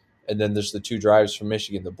 And then there's the 2 drives from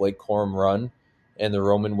Michigan, the Blake Corum run and the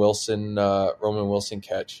Roman Wilson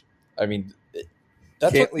catch. I mean,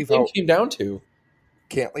 That's Can't what the leave game out came down to.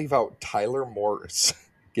 Can't leave out Tyler Morris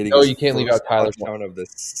getting No, his you can't leave out first Tyler touchdown of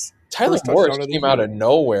this. Tyler First Morris touchdown of the came out year. of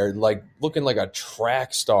nowhere, like looking like a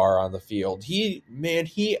track star on the field. He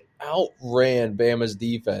outran Bama's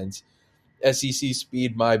defense. SEC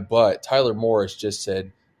speed my butt. Tyler Morris just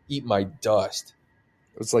said, "Eat my dust."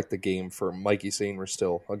 It was like the game for Mikey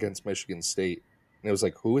Sainristil against Michigan State. And it was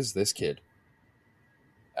like, who is this kid?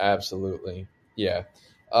 Absolutely, yeah.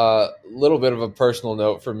 Little bit of a personal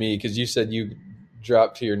note for me because you said you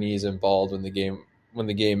dropped to your knees and bawled when the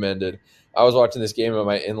game ended. I was watching this game at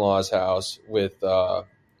my in-laws' house with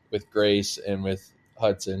Grace and with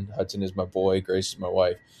Hudson. Hudson is my boy. Grace is my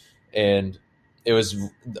wife, and it was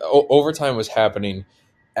overtime was happening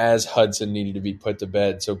as Hudson needed to be put to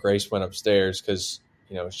bed. So Grace went upstairs because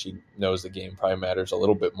she knows the game probably matters a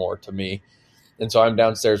little bit more to me, and so I'm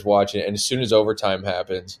downstairs watching it. And as soon as overtime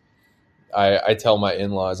happens, I tell my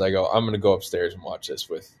in-laws, I go, I'm going to go upstairs and watch this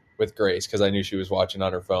with Grace because I knew she was watching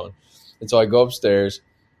on her phone. And so I go upstairs.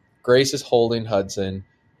 Grace is holding Hudson,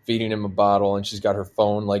 feeding him a bottle, and she's got her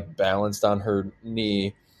phone like balanced on her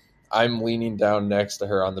knee. I'm leaning down next to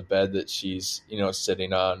her on the bed that she's,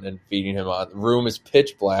 sitting on and feeding him on. The room is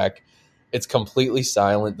pitch black. It's completely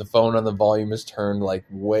silent. The phone on the volume is turned like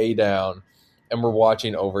way down, and we're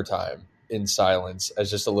watching overtime in silence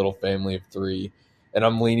as just a little family of three. And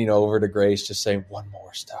I'm leaning over to Grace, just saying, one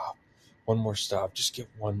more stop, just get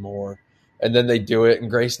one more. And then they do it, and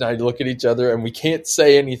Grace and I look at each other, and we can't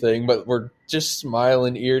say anything, but we're just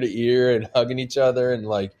smiling ear to ear and hugging each other, and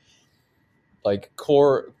like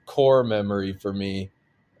core memory for me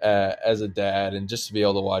as a dad, and just to be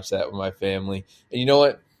able to watch that with my family. And you know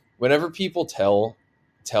what? Whenever people tell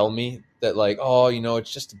me that like, oh,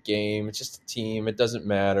 it's just a game, it's just a team, it doesn't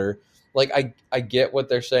matter. Like I get what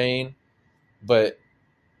they're saying, but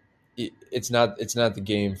it's not the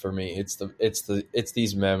game for me. It's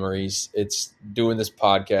these memories. It's doing this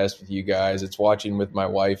podcast with you guys. It's watching with my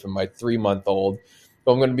wife and my 3-month-old.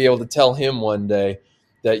 But I'm going to be able to tell him one day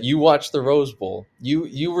that you watched the Rose Bowl.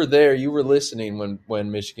 You were there. You were listening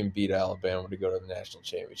when Michigan beat Alabama to go to the national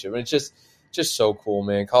championship. And it's just so cool,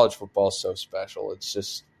 man. College football is so special. It's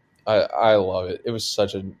just I love it. It was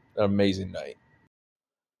such an amazing night,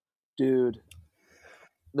 dude.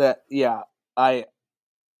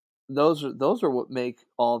 Those are what make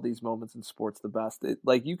all these moments in sports the best.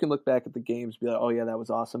 Like you can look back at the games, be like, "Oh yeah, that was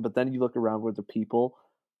awesome," but then you look around with the people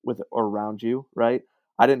or around you, right?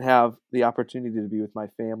 I didn't have the opportunity to be with my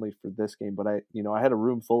family for this game, but I had a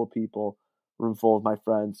room full of people, room full of my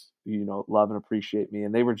friends, love and appreciate me,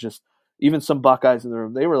 and they were just even some Buckeyes in the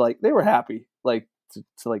room. They were happy, like to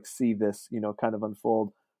like see this, kind of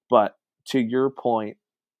unfold. But to your point,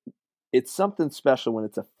 it's something special when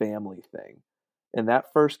it's a family thing. And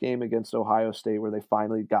that first game against Ohio State, where they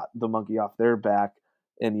finally got the monkey off their back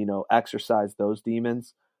and exercised those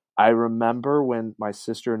demons. I remember when my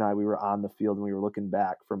sister and we were on the field and we were looking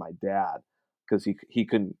back for my dad because he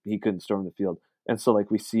couldn't storm the field, and so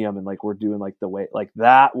like we see him and like we're doing like the way like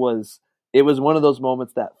it was one of those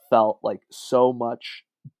moments that felt like so much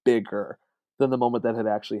bigger than the moment that had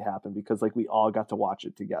actually happened because like we all got to watch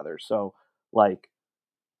it together. So like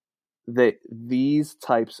these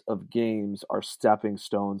types of games are stepping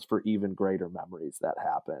stones for even greater memories that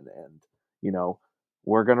happen. And,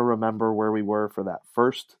 we're going to remember where we were for that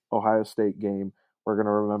first Ohio State game. We're going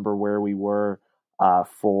to remember where we were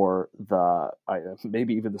for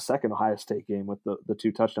maybe even the second Ohio State game with the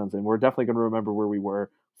 2 touchdowns. And we're definitely going to remember where we were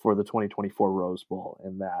for the 2024 Rose Bowl.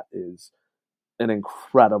 And that is an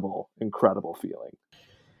incredible, incredible feeling.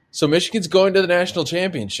 So Michigan's going to the national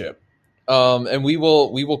championship. And we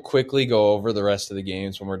will quickly go over the rest of the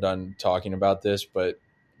games when we're done talking about this. But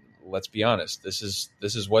let's be honest, this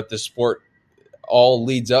is what this sport all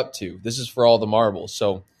leads up to. This is for all the marbles.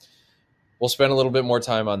 So we'll spend a little bit more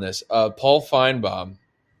time on this. Paul Feinbaum,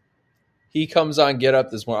 he comes on Get Up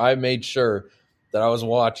this morning. I made sure that I was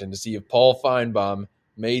watching to see if Paul Feinbaum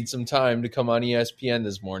made some time to come on ESPN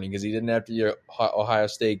this morning because he didn't have to do Ohio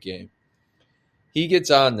State game. He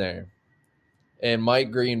gets on there. And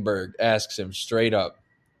Mike Greenberg asks him straight up,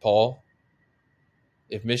 Paul,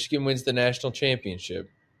 if Michigan wins the national championship,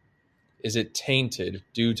 is it tainted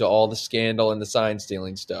due to all the scandal and the sign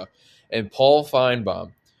stealing stuff? And Paul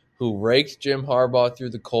Feinbaum, who raked Jim Harbaugh through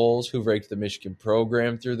the coals, who raked the Michigan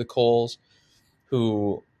program through the coals,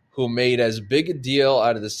 who made as big a deal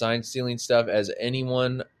out of the sign stealing stuff as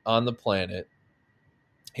anyone on the planet,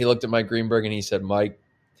 he looked at Mike Greenberg and he said, Mike,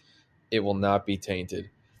 it will not be tainted.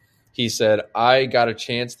 He said, I got a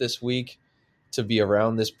chance this week to be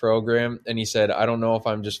around this program. And he said, I don't know if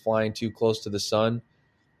I'm just flying too close to the sun,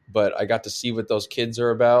 but I got to see what those kids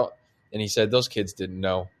are about. And he said those kids didn't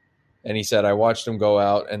know. And he said I watched them go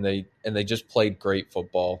out and they just played great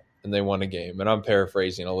football and they won a game. And I'm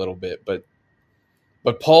paraphrasing a little bit, but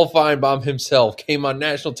Paul Feinbaum himself came on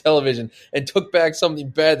national television and took back something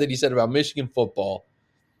bad that he said about Michigan football.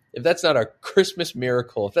 If that's not a Christmas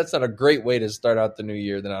miracle, if that's not a great way to start out the new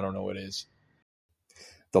year, then I don't know what is.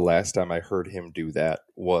 The last time I heard him do that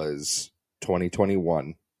was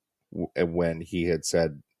 2021 when he had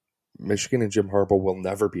said Michigan and Jim Harbaugh will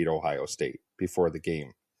never beat Ohio State before the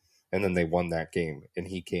game. And then they won that game, and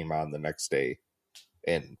he came on the next day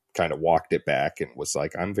and kind of walked it back and was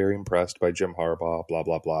like, I'm very impressed by Jim Harbaugh, blah,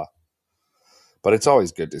 blah, blah. But it's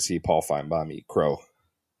always good to see Paul Feinbaum eat crow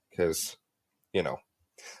because, you know,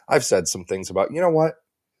 I've said some things about, you know what?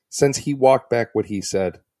 Since he walked back what he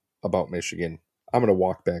said about Michigan, I'm going to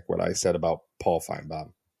walk back what I said about Paul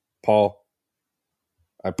Feinbaum. Paul,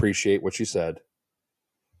 I appreciate what you said.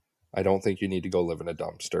 I don't think you need to go live in a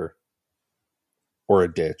dumpster or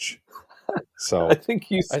a ditch. So I think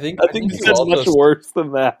you I think you you said also much worse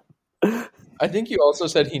than that. I think you also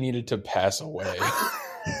said he needed to pass away.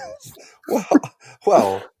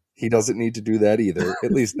 well, he doesn't need to do that either.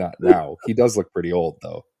 At least not now. He does look pretty old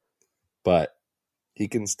though. But he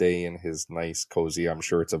can stay in his nice, cozy, I'm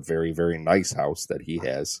sure it's a very, very nice house that he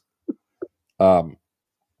has. But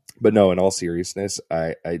no, in all seriousness,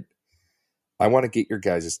 I want to get your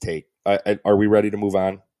guys' take. Are we ready to move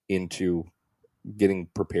on into getting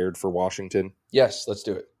prepared for Washington? Yes, let's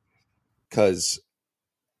do it. Because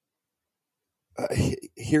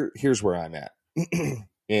here's where I'm at.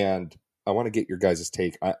 And I want to get your guys'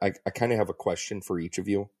 take. I kind of have a question for each of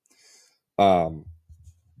you. And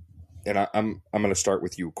I'm going to start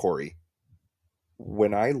with you, Corey.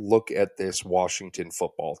 When I look at this Washington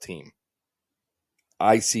football team,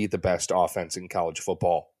 I see the best offense in college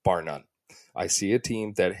football, bar none. I see a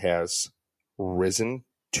team that has risen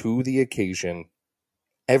to the occasion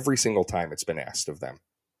every single time it's been asked of them.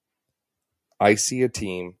 I see a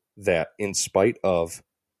team that, in spite of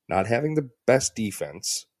not having the best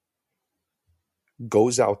defense,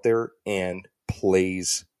 goes out there and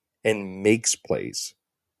plays and makes plays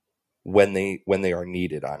when they are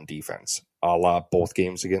needed on defense, a la both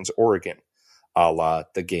games against Oregon, a la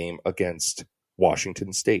the game against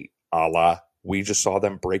Washington State, a la we just saw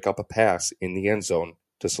them break up a pass in the end zone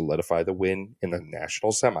to solidify the win in the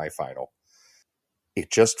national semifinal.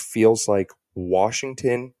 It just feels like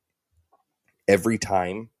Washington, every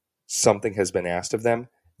time something has been asked of them,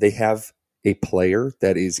 they have a player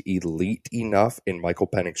that is elite enough in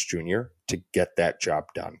Micheal Penix Jr. to get that job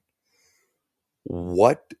done.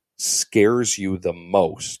 What scares you the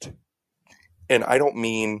most? And I don't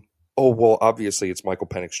mean, oh, well, obviously it's Micheal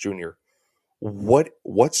Penix Jr.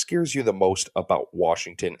 What scares you the most about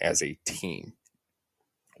Washington as a team?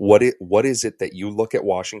 What is it that you look at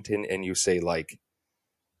Washington and you say, like,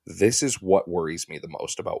 this is what worries me the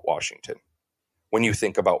most about Washington when you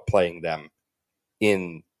think about playing them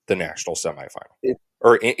in the national semifinal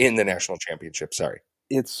or in the national championship? Sorry.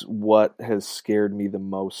 It's what has scared me the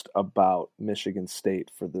most about Michigan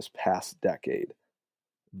State for this past decade.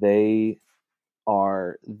 They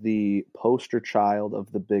are the poster child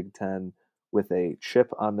of the Big Ten with a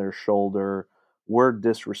chip on their shoulder. We're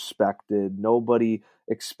disrespected. Nobody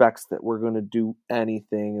expects that we're going to do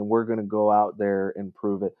anything and we're going to go out there and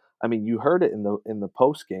prove it. I mean, you heard it in the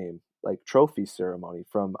post game like trophy ceremony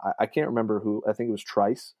from I can't remember who. I think it was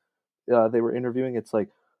Trice. They were interviewing. It's like,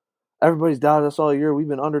 everybody's doubted us all year. We've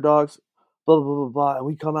been underdogs, blah blah blah blah, and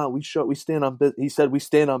we come out. We stand on business. He said we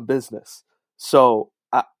stand on business. So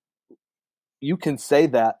you can say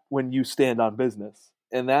that when you stand on business,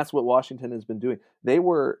 and that's what Washington has been doing. They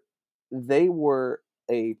were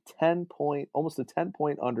a 10-point, almost a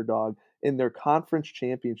 10-point underdog in their conference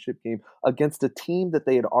championship game against a team that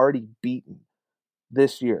they had already beaten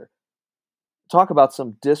this year. Talk about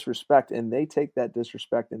some disrespect, and they take that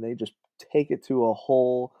disrespect and they just take it to a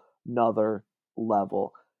whole nother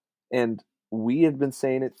level. And we had been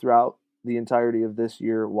saying it throughout the entirety of this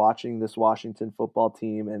year, watching this Washington football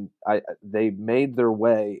team, and they made their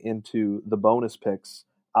way into the bonus picks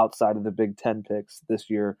outside of the Big Ten picks this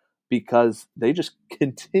year because they just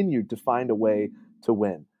continued to find a way to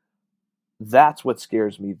win. That's what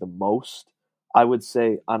scares me the most. I would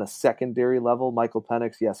say on a secondary level, Micheal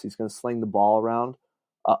Penix, yes, he's going to sling the ball around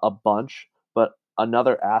a bunch, but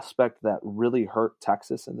another aspect that really hurt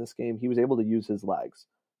Texas in this game, he was able to use his legs.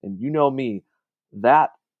 And you know me,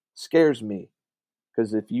 that scares me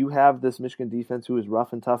because if you have this Michigan defense who is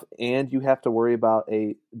rough and tough and you have to worry about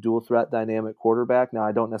a dual threat dynamic quarterback, now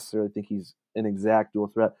I don't necessarily think he's an exact dual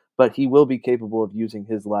threat, but he will be capable of using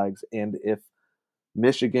his legs. And if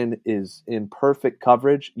Michigan is in perfect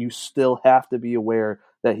coverage, you still have to be aware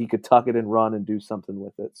that he could tuck it and run and do something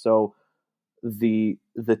with it. So the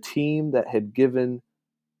team that had given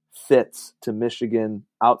fits to Michigan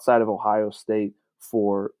outside of Ohio State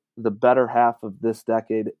for the better half of this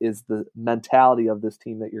decade is the mentality of this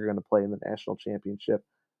team that you're going to play in the national championship.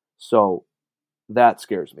 So that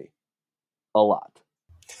scares me a lot.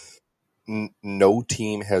 No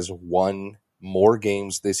team has won more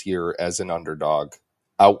games this year as an underdog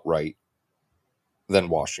outright than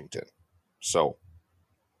Washington. So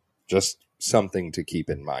just something to keep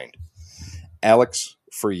in mind. Alex,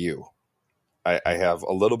 for you, I have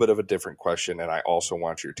a little bit of a different question, and I also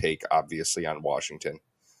want your take, obviously, on Washington.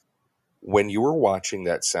 When you were watching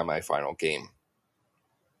that semifinal game,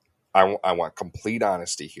 I want complete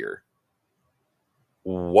honesty here.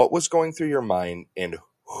 What was going through your mind, and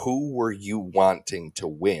who were you wanting to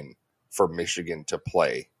win for Michigan to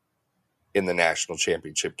play in the national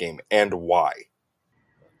championship game, and why?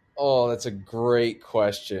 Oh, that's a great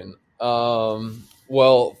question.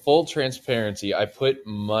 Well, full transparency, I put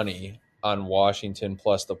money on Washington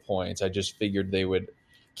plus the points. I just figured they would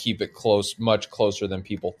keep it close, much closer than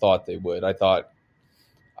people thought they would. I thought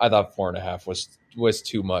 4.5 was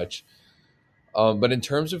too much. But in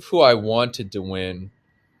terms of who I wanted to win,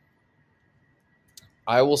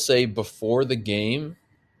 I will say before the game,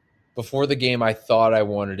 I thought I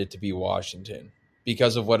wanted it to be Washington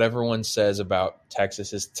because of what everyone says about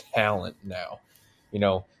Texas's talent now. You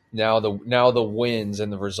know, now the wins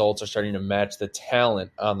and the results are starting to match the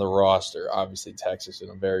talent on the roster. Obviously, Texas is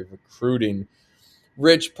a very recruiting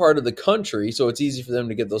rich part of the country, so it's easy for them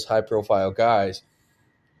to get those high profile guys.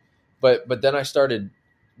 But then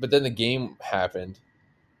the game happened,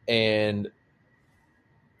 and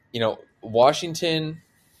Washington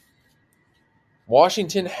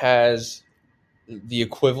has the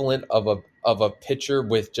equivalent of a pitcher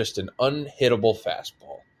with just an unhittable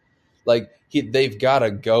fastball. Like they've got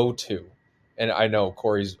to go to, and I know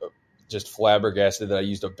Corey's just flabbergasted that I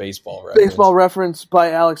used a baseball reference. Baseball reference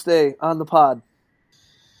by Alex Day on the pod.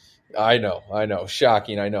 I know,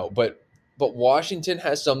 shocking, I know, but Washington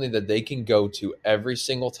has something that they can go to every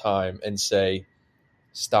single time and say,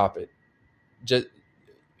 "Stop it!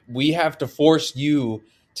 We have to force you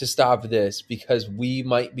to stop this because we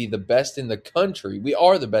might be the best in the country. We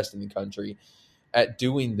are the best in the country at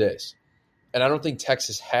doing this." And I don't think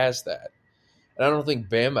Texas has that. And I don't think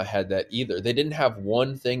Bama had that either. They didn't have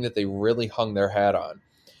one thing that they really hung their hat on.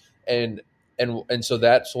 And so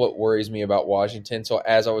that's what worries me about Washington. So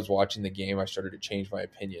as I was watching the game, I started to change my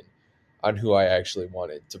opinion on who I actually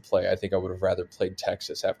wanted to play. I think I would have rather played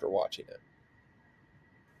Texas after watching it.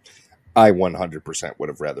 I 100% would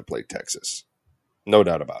have rather played Texas. No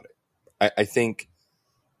doubt about it. I think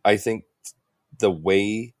the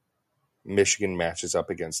way Michigan matches up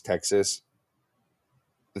against Texas,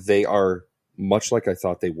 they are, much like I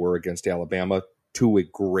thought they were against Alabama, to a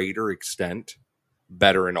greater extent,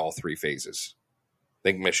 better in all three phases. I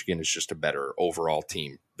think Michigan is just a better overall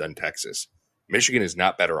team than Texas. Michigan is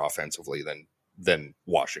not better offensively than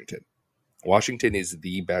Washington. Washington is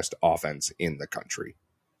the best offense in the country.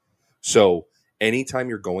 So anytime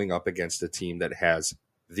you're going up against a team that has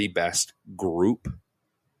the best group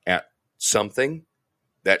at something,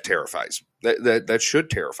 that terrifies. That should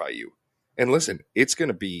terrify you. And listen, it's going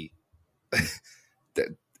to be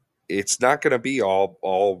it's not going to be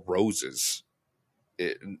all roses.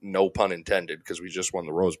 No pun intended, because we just won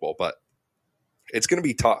the Rose Bowl, but it's going to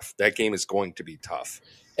be tough. That game is going to be tough.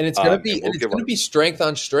 And it's going to be strength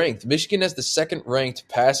on strength. Michigan has the second ranked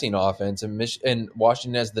passing offense, and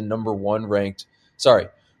Washington has the number one ranked. Sorry,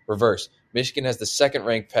 reverse. Michigan has the second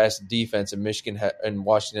ranked pass defense, and and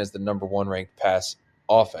Washington has the number one ranked pass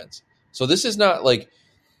offense. So this is not like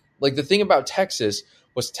the thing about Texas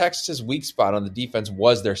was Texas's weak spot on the defense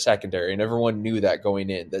was their secondary, and everyone knew that going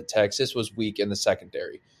in, that Texas was weak in the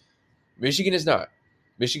secondary. Michigan is not.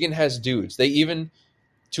 Michigan has dudes. They even,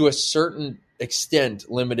 to a certain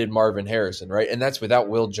extent, limited Marvin Harrison, right? And that's without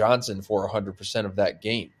Will Johnson for 100% of that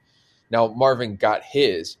game. Now, Marvin got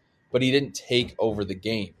his, but he didn't take over the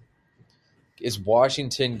game. Is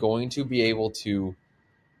Washington going to be able to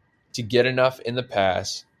get enough in the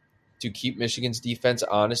pass to keep Michigan's defense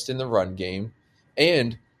honest in the run game?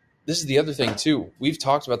 And this is the other thing, too. We've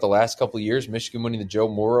talked about the last couple of years, Michigan winning the Joe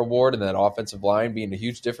Moore Award and that offensive line being a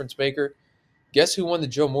huge difference maker. Guess who won the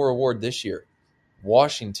Joe Moore Award this year?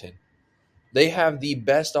 Washington. They have the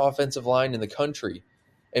best offensive line in the country.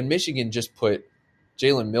 And Michigan just put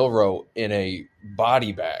Jalen Milroe in a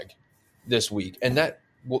body bag this week. And that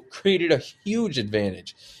created a huge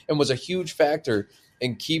advantage and was a huge factor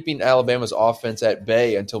in keeping Alabama's offense at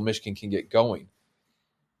bay until Michigan can get going.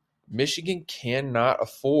 Michigan cannot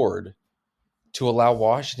afford to allow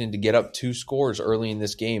Washington to get up 2 scores early in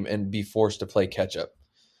this game and be forced to play catch up.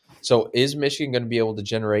 So is Michigan going to be able to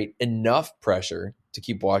generate enough pressure to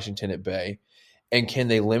keep Washington at bay? And can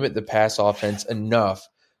they limit the pass offense enough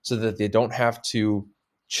so that they don't have to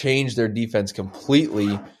change their defense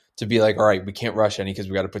completely to be like, all right, we can't rush any because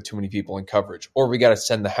we got to put too many people in coverage, or we got to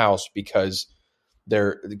send the house because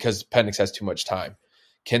Penix has too much time?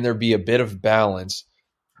 Can there be a bit of balance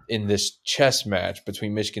in this chess match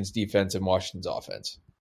between Michigan's defense and Washington's offense?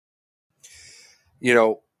 You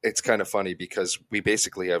know, it's kind of funny because we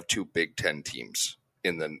basically have 2 Big Ten teams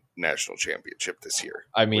in the national championship this year.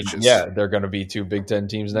 I mean, they're going to be 2 Big Ten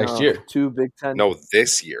teams next year. 2 Big Ten. No,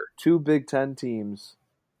 this year. 2 Big Ten teams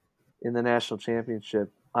in the national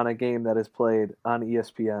championship on a game that is played on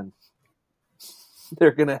ESPN.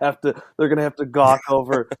 They're gonna have to gawk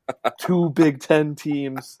over 2 Big Ten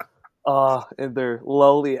teams, and their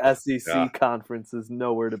lowly SEC conference is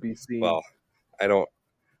nowhere to be seen. Well, I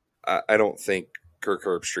don't think Kirk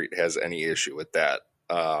Herbstreit has any issue with that,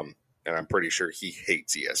 and I'm pretty sure he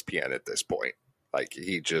hates ESPN at this point. Like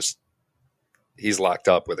he's locked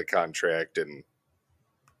up with a contract, and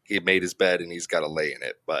he made his bed, and he's got to lay in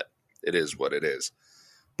it. But it is what it is.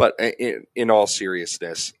 But in all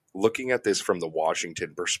seriousness, looking at this from the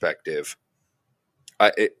Washington perspective,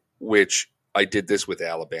 which I did this with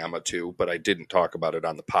Alabama too, but I didn't talk about it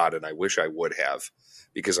on the pod, and I wish I would have,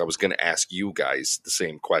 because I was going to ask you guys the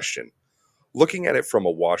same question. Looking at it from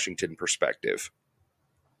a Washington perspective,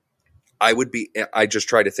 I just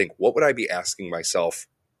try to think, what would I be asking myself?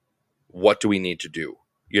 What do we need to do,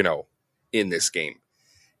 in this game?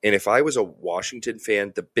 And if I was a Washington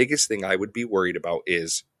fan, the biggest thing I would be worried about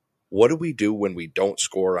is, what do we do when we don't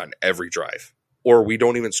score on every drive? Or we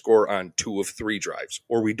don't even score on 2 of 3 drives?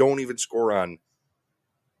 Or we don't even score on,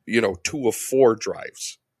 2 of 4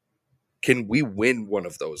 drives? Can we win one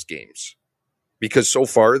of those games? Because so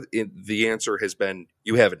far, the answer has been,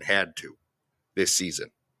 you haven't had to this season.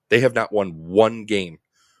 They have not won one game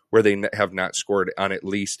where they have not scored on at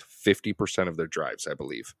least 50% of their drives, I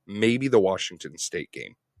believe. Maybe the Washington State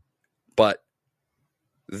game. But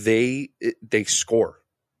they score.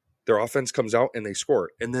 Their offense comes out and they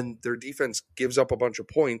score. And then their defense gives up a bunch of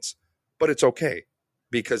points, but it's okay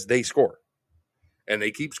because they score. And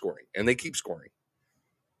they keep scoring. And they keep scoring.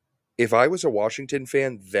 If I was a Washington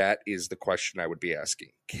fan, that is the question I would be asking.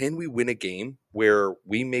 Can we win a game where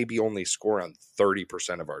we maybe only score on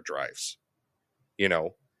 30% of our drives?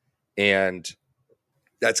 And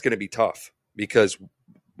that's going to be tough because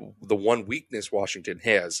the one weakness Washington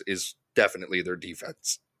has is definitely their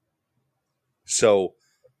defense. So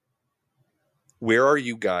where are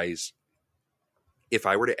you guys? If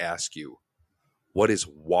I were to ask you, what is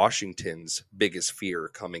Washington's biggest fear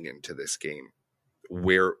coming into this game?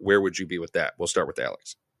 Where would you be with that? We'll start with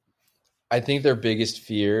Alex. I think their biggest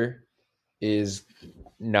fear is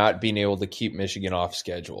not being able to keep Michigan off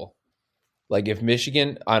schedule. Like if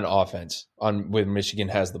Michigan on offense, when Michigan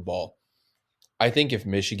has the ball, I think if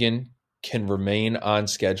Michigan can remain on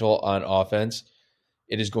schedule on offense,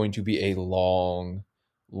 it is going to be a long,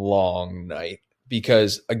 long night.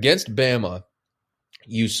 Because against Bama,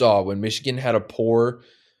 you saw when Michigan had a poor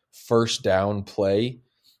first down play,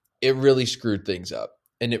 it really screwed things up.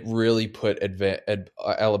 And it really put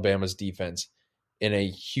Alabama's defense in a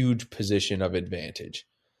huge position of advantage.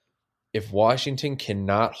 If Washington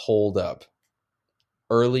cannot hold up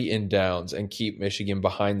early in downs and keep Michigan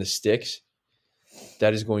behind the sticks,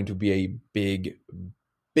 that is going to be a big,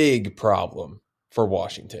 big problem for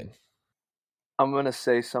Washington. I'm going to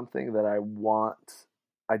say something that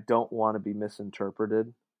I don't want to be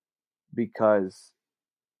misinterpreted, because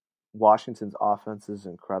Washington's offense is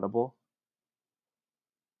incredible.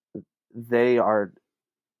 Their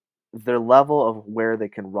level of where they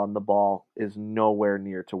can run the ball is nowhere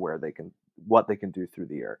near to what they can do through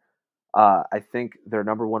the air. I think their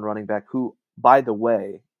number one running back, who, by the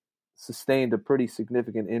way, sustained a pretty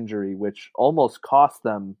significant injury, which almost cost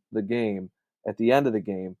them the game at the end of the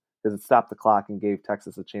game because it stopped the clock and gave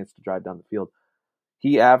Texas a chance to drive down the field.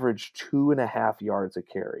 He averaged 2.5 yards a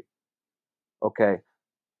carry. Okay.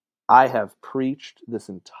 I have preached this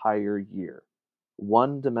entire year.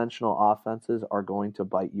 One-dimensional offenses are going to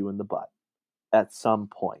bite you in the butt at some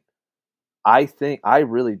point. I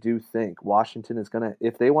really do think Washington is going to,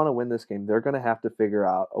 if they want to win this game, they're going to have to figure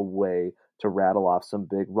out a way to rattle off some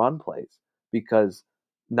big run plays, because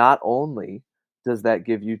not only does that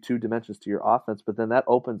give you 2 dimensions to your offense, but then that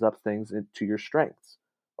opens up things to your strengths.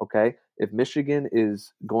 Okay? If Michigan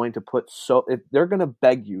is going to if they're going to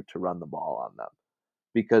beg you to run the ball on them,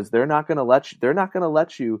 because they're not going to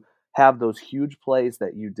let you have those huge plays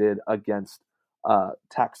that you did against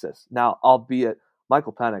Texas. Now, albeit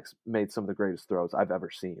Micheal Penix made some of the greatest throws I've ever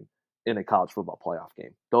seen in a college football playoff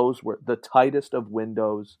game. Those were the tightest of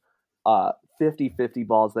windows, 50-50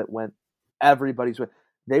 balls that went everybody's way.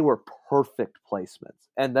 They were perfect placements.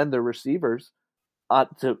 And then the receivers,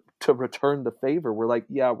 to return the favor, were like,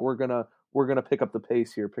 yeah, we're gonna pick up the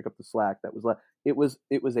pace here, pick up the slack. That was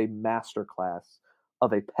it was a masterclass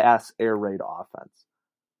of a pass air raid offense.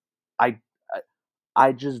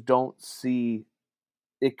 I just don't see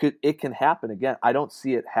it can happen again. I don't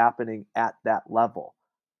see it happening at that level.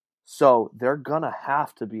 So they're gonna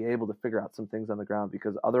have to be able to figure out some things on the ground,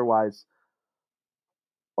 because otherwise,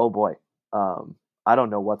 oh boy, I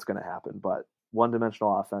don't know what's gonna happen. But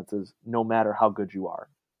one-dimensional offenses, no matter how good you are,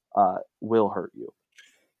 will hurt you.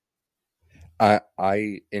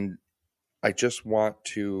 I just want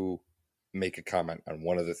to make a comment on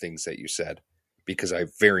one of the things that you said, because I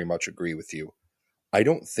very much agree with you. I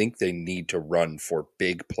don't think they need to run for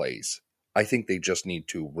big plays. I think they just need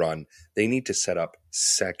to run. They need to set up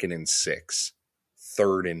 2nd and 6,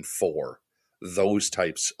 3rd and 4, those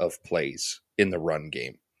types of plays in the run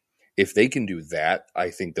game. If they can do that,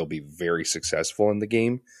 I think they'll be very successful in the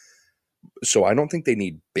game. So I don't think they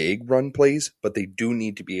need big run plays, but they do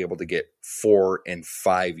need to be able to get 4 and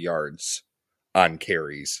 5 yards on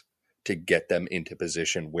carries to get them into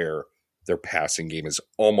position where their passing game is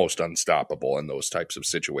almost unstoppable in those types of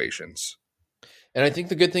situations. And I think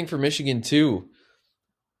the good thing for Michigan too,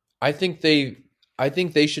 I think they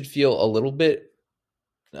should feel a little bit,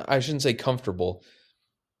 I shouldn't say comfortable,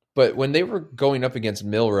 but when they were going up against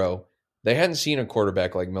Milroe, they hadn't seen a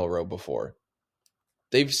quarterback like Milroe before.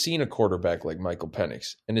 They've seen a quarterback like Micheal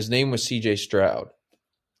Penix, and his name was CJ Stroud.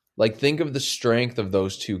 Like, think of the strength of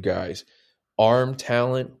those two guys. Arm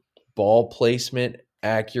talent, ball placement,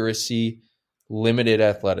 accuracy, limited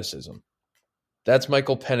athleticism. That's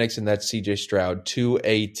Micheal Penix and that's CJ Stroud to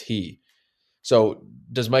a T. So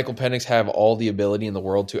does Micheal Penix have all the ability in the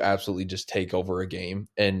world to absolutely just take over a game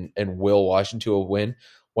and will Washington to a win?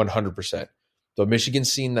 100%. But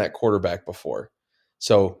Michigan's seen that quarterback before.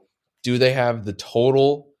 So do they have the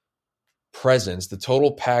total presence, the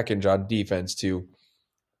total package on defense to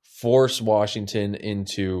force Washington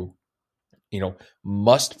into,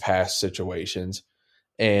 must-pass situations,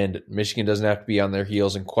 and Michigan doesn't have to be on their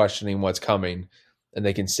heels and questioning what's coming, and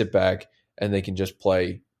they can sit back and they can just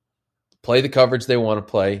play the coverage they want to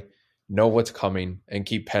play, know what's coming, and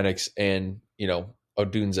keep Penix and,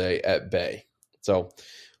 Odunze at bay. So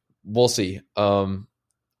we'll see.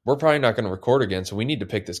 We're probably not going to record again, so we need to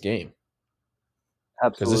pick this game.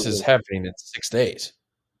 Absolutely. Because this is happening in 6 days.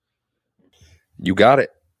 You got it.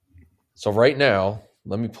 So right now,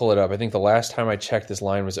 let me pull it up. I think the last time I checked, this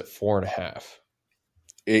line was at 4.5.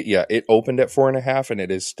 It opened at 4.5, and it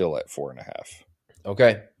is still at 4.5.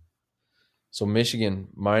 Okay. So Michigan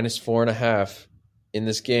minus 4.5 in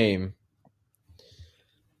this game.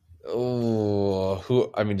 Oh,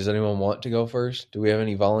 does anyone want to go first? Do we have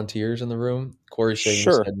any volunteers in the room? Corey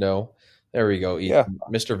Shagan said no. There we go. Ethan.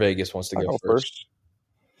 Yeah. Mr. Vegas wants to go first.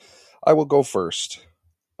 I will go first.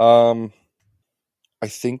 I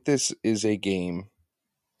think this is a game.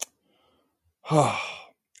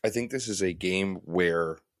 I think this is a game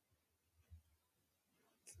where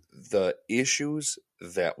the issues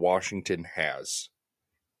that Washington has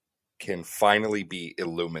can finally be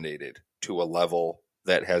illuminated to a level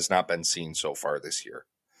that has not been seen so far this year.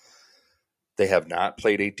 They have not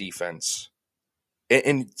played a defense.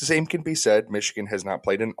 And the same can be said, Michigan has not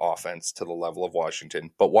played an offense to the level of Washington,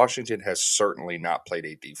 but Washington has certainly not played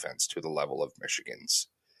a defense to the level of Michigan's.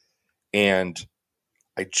 And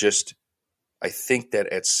I think that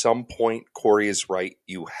at some point, Corey is right.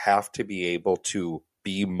 You have to be able to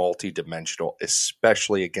be multidimensional,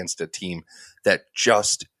 especially against a team that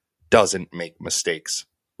just doesn't make mistakes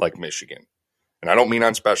like Michigan. And I don't mean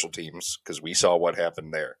on special teams, because we saw what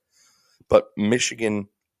happened there. But Michigan,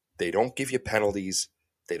 they don't give you penalties.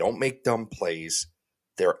 They don't make dumb plays.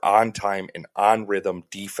 They're on time and on rhythm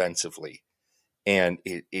defensively. And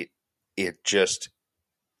it just,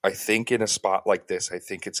 I think in a spot like this, I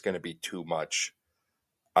think it's going to be too much.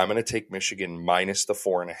 I'm going to take Michigan minus the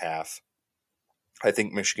 4.5. I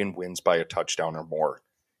think Michigan wins by a touchdown or more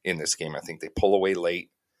in this game. I think they pull away late.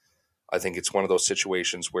 I think it's one of those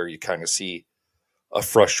situations where you kind of see a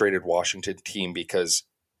frustrated Washington team because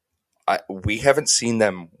we haven't seen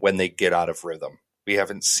them when they get out of rhythm. We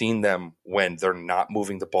haven't seen them when they're not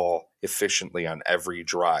moving the ball efficiently on every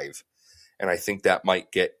drive. And I think that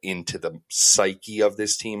might get into the psyche of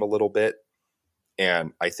this team a little bit.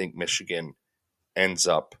 And I think Michigan ends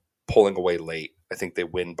up pulling away late. I think they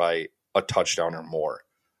win by a touchdown or more.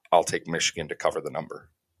 I'll take Michigan to cover the number.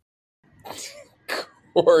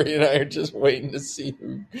 Corey and I are just waiting to see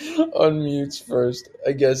who unmutes first.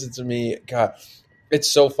 I guess it's me. God,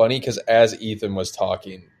 it's so funny because as Ethan was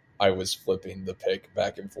talking, I was flipping the pick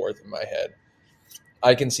back and forth in my head.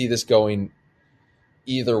 I can see this going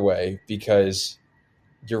either way because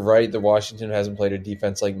you're right. The Washington hasn't played a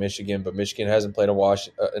defense like Michigan, but Michigan hasn't played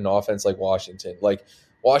an offense like Washington. Like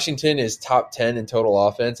Washington is top 10 in total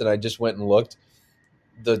offense, and I just went and looked.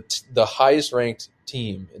 The highest ranked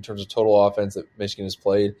team in terms of total offense that Michigan has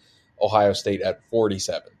played, Ohio State at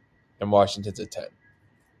 47, and Washington's at 10.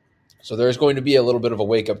 So there's going to be a little bit of a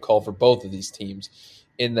wake-up call for both of these teams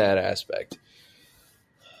in that aspect.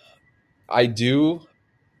 I do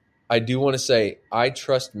want to say I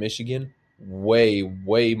trust Michigan way,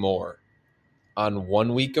 way more on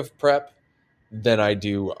 1 week of prep than I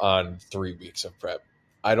do on 3 weeks of prep.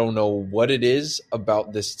 I don't know what it is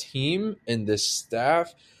about this team and this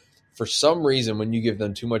staff. For some reason, when you give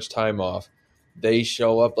them too much time off, they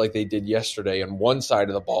show up like they did yesterday, and one side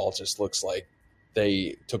of the ball just looks like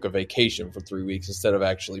they took a vacation for 3 weeks instead of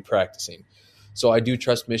actually practicing. So I do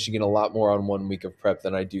trust Michigan a lot more on 1 week of prep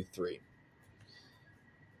than I do 3.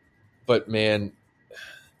 But, man,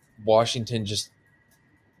 Washington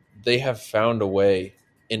they have found a way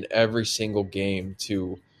in every single game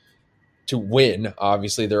to win.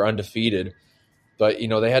 Obviously, they're undefeated. But,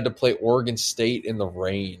 they had to play Oregon State in the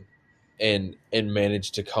rain and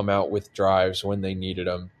managed to come out with drives when they needed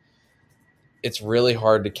them. It's really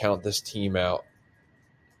hard to count this team out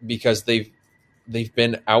because they've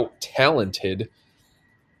been out-talented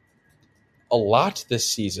a lot this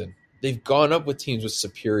season. They've gone up with teams with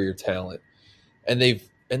superior talent, and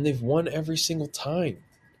they've won every single time.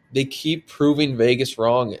 They keep proving Vegas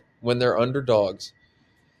wrong when they're underdogs.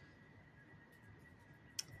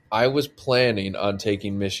 I was planning on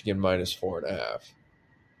taking Michigan minus 4.5.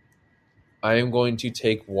 I am going to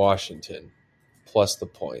take Washington plus the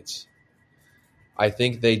points. I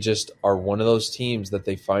think they just are one of those teams that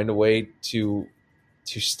they find a way to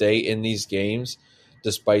stay in these games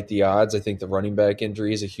despite the odds. I think the running back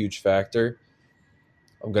injury is a huge factor.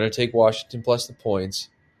 I'm going to take Washington plus the points,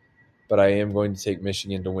 but I am going to take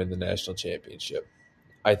Michigan to win the national championship.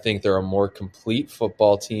 I think they're a more complete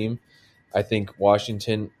football team. I think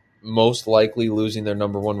Washington, most likely losing their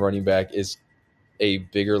number one running back, is a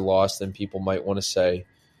bigger loss than people might want to say.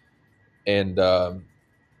 And I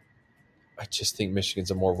just think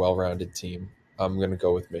Michigan's a more well-rounded team. I'm going to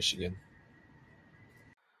go with Michigan.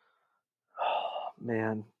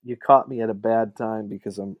 Man, you caught me at a bad time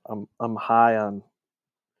because I'm high in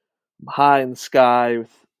the sky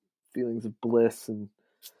with feelings of bliss, and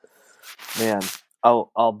man,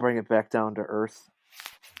 I'll bring it back down to earth.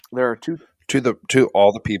 There are two To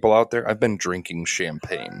all the people out there, I've been drinking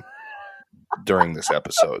champagne during this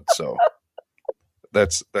episode, so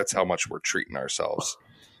that's how much we're treating ourselves.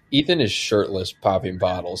 Ethan is shirtless popping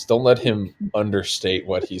bottles. Don't let him understate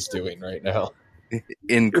what he's doing right now.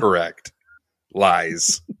 Incorrect.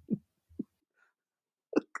 Lies.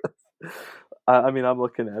 I mean, I'm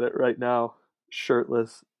looking at it right now.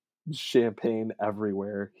 Shirtless, champagne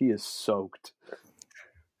everywhere. He is soaked.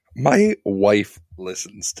 My wife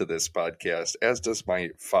listens to this podcast, as does my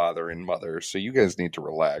father and mother, so you guys need to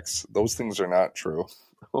relax. Those things are not true.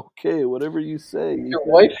 Okay, whatever you say. Your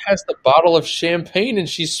wife has the bottle of champagne and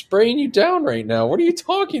she's spraying you down right now. What are you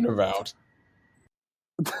talking about?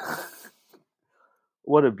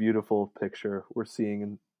 What a beautiful picture we're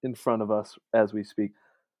seeing in front of us as we speak.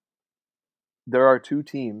 There are two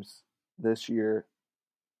teams this year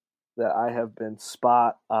that I have been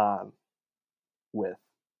spot on with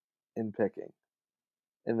in picking.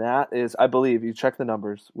 And that is, I believe, you check the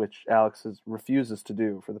numbers, which Alex refuses to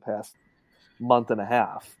do for the past month and a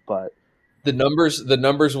half, but the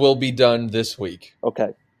numbers will be done this week. Okay,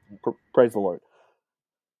 praise the Lord.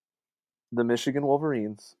 The Michigan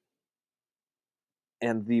Wolverines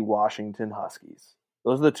and the Washington Huskies.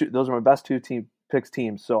 Those are the two. Those are my best two picks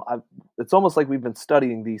teams. So it's almost like we've been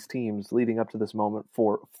studying these teams leading up to this moment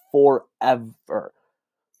for forever.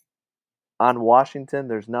 On Washington,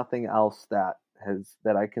 there's nothing else that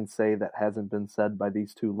I can say that hasn't been said by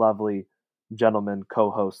these two lovely gentlemen,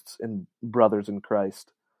 co-hosts, and brothers in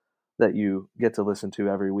Christ that you get to listen to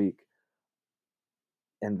every week.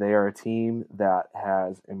 And they are a team that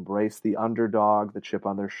has embraced the underdog, the chip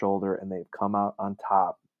on their shoulder, and they've come out on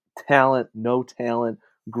top. Talent, no talent,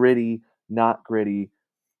 gritty, not gritty,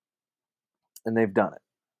 and they've done it.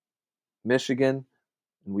 Michigan,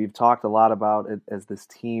 and we've talked a lot about it as this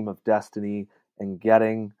team of destiny and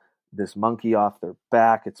getting this monkey off their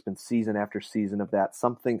back. It's been season after season of that.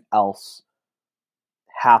 Something else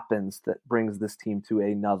happens that brings this team to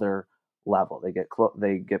another level. They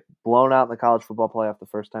get blown out in the college football playoff the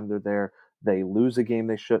first time they're there. They lose a game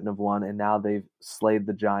they shouldn't have won, and now they've slayed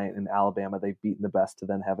the giant in Alabama. They've beaten the best to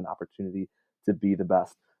then have an opportunity to be the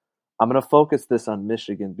best. I'm going to focus this on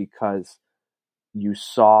Michigan because you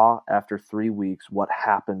saw after 3 weeks what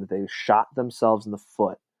happened. They shot themselves in the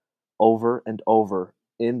foot over and over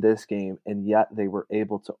in this game, and yet they were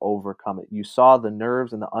able to overcome it. You saw the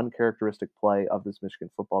nerves and the uncharacteristic play of this Michigan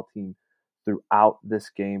football team throughout this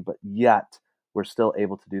game, but yet we're still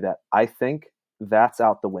able to do that. I think that's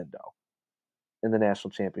out the window in the national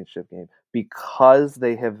championship game because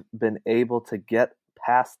they have been able to get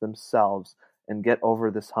past themselves and get over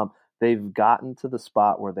this hump. They've gotten to the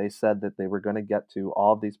spot where they said that they were going to get to,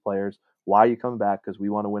 all of these players. Why are you coming back? Because we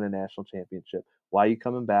want to win a national championship. Why are you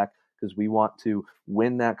coming back? Because we want to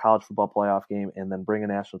win that college football playoff game and then bring a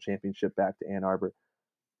national championship back to Ann Arbor.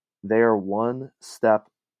 They are one step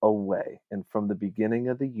away. And from the beginning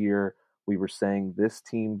of the year, we were saying this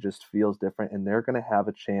team just feels different, and they're going to have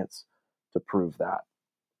a chance to prove that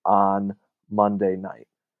on Monday night.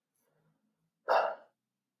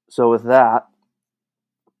 So with that,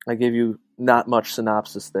 I gave you not much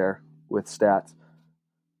synopsis there with stats.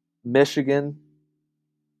 Michigan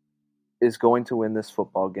is going to win this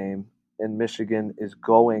football game, and Michigan is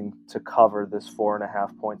going to cover this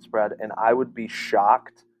 4.5 point spread. And I would be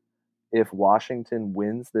shocked if Washington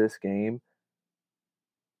wins this game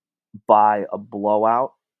by a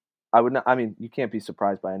blowout. You can't be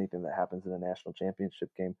surprised by anything that happens in a national championship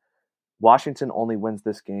game. Washington only wins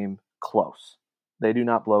this game close. They do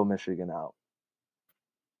not blow Michigan out.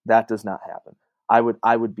 That does not happen. I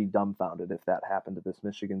would be dumbfounded if that happened to this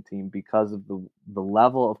Michigan team because of the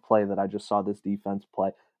level of play that I just saw this defense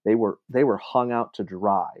play. They were hung out to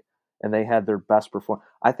dry, and they had their best performance.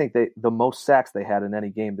 I think the most sacks they had in any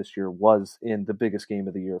game this year was in the biggest game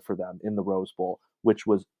of the year for them in the Rose Bowl, which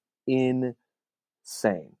was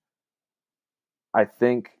insane. I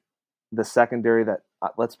think the secondary that,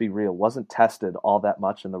 let's be real, wasn't tested all that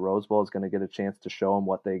much in the Rose Bowl is going to get a chance to show them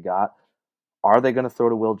what they got. Are they going to throw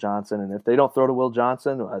to Will Johnson? And if they don't throw to Will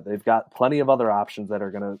Johnson, they've got plenty of other options that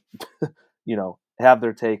are going to, have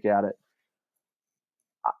their take at it.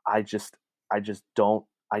 I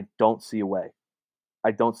don't see a way.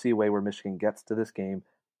 I don't see a way where Michigan gets to this game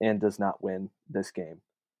and does not win this game.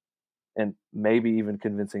 And maybe even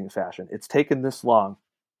convincing fashion. It's taken this long,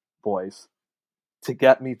 boys, to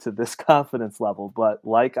get me to this confidence level. But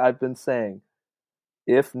like I've been saying,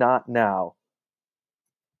 if not now,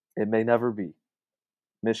 it may never be.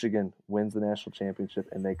 Michigan wins the national championship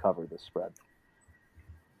and they cover this spread.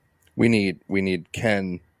 We need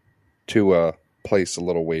Ken to place a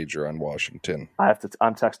little wager on Washington.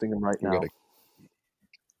 I'm texting him right now.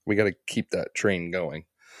 We got to keep that train going.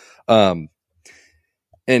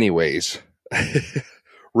 Anyways,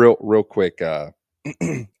 real quick. I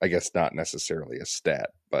guess not necessarily a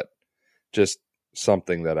stat, but just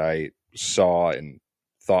something that I saw and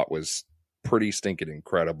thought was pretty stinking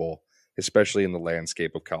incredible, especially in the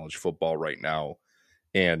landscape of college football right now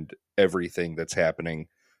and everything that's happening,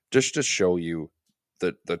 just to show you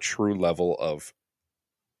the true level of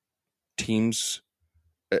team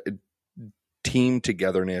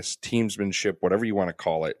togetherness, teamsmanship, whatever you want to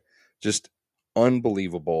call it, just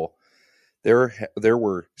unbelievable. There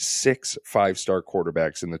were 6 5-star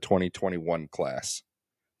quarterbacks in the 2021 class.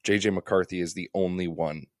 J.J. McCarthy is the only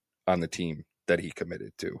one on the team that he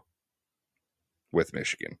committed to with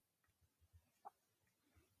Michigan.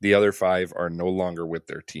 The other 5 are no longer with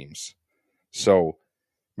their teams. So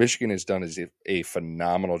Michigan has done a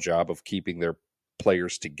phenomenal job of keeping their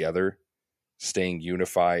players together, staying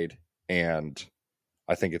unified, and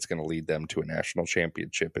I think it's going to lead them to a national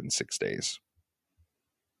championship in 6 days.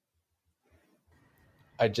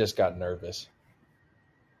 I just got nervous.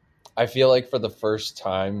 I feel like for the first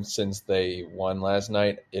time since they won last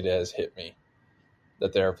night, it has hit me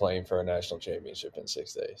that they're playing for a national championship in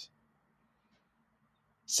 6 days.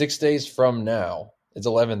 6 days from now, it's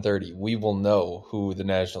 11:30. We will know who the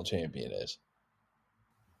national champion is.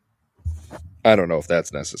 I don't know if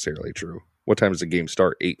that's necessarily true. What time does the game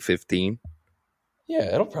start? 8:15?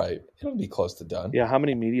 Yeah, it'll be close to done. Yeah, how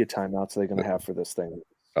many media timeouts are they going to have for this thing?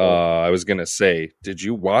 I was going to say, did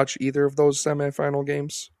you watch either of those semifinal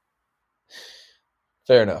games?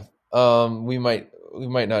 Fair enough. We might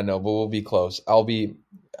not know, but we'll be close.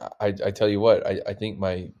 I tell you what, I think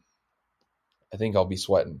I'll be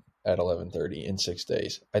sweating at 11:30 in 6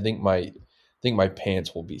 days. I think my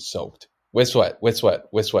pants will be soaked with sweat.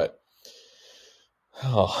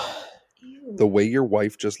 Oh. The way your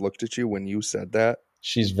wife just looked at you when you said that,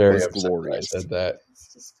 She's very Was upset glorious. that I said that.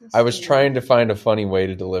 It's disgusting. I was trying to find a funny way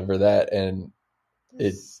to deliver that, and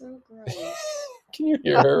That's so gross. can you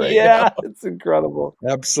hear her right yeah, now? it's incredible.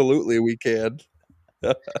 Absolutely, we can.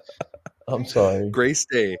 I'm sorry. Grace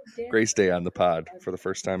Day on the pod for the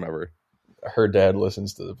first time ever. Her dad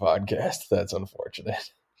listens to the podcast. That's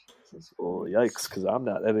unfortunate. Well, yikes, because I'm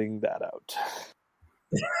not editing that out.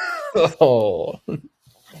 Oh,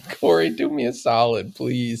 Corey, do me a solid,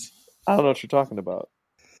 please. I don't know what you're talking about.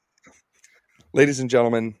 Ladies and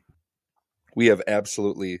gentlemen, we have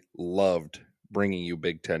absolutely loved bringing you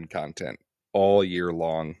Big Ten content all year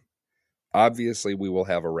long. Obviously, we will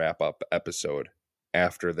have a wrap-up episode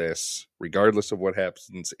after this, regardless of what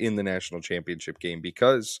happens in the national championship game,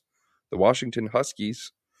 because the Washington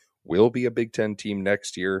Huskies will be a Big Ten team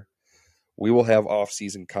next year. We will have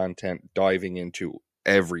off-season content diving into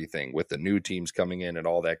everything with the new teams coming in and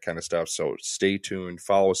all that kind of stuff. So stay tuned,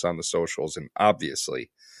 follow us on the socials, and obviously,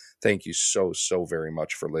 thank you so very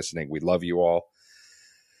much for listening. We love you all.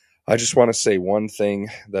 I just want to say one thing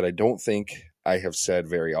that I don't think I have said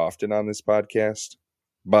very often on this podcast,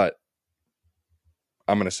 but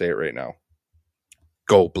I'm going to say it right now.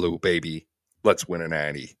 Go Blue, baby. Let's win an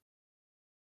Annie.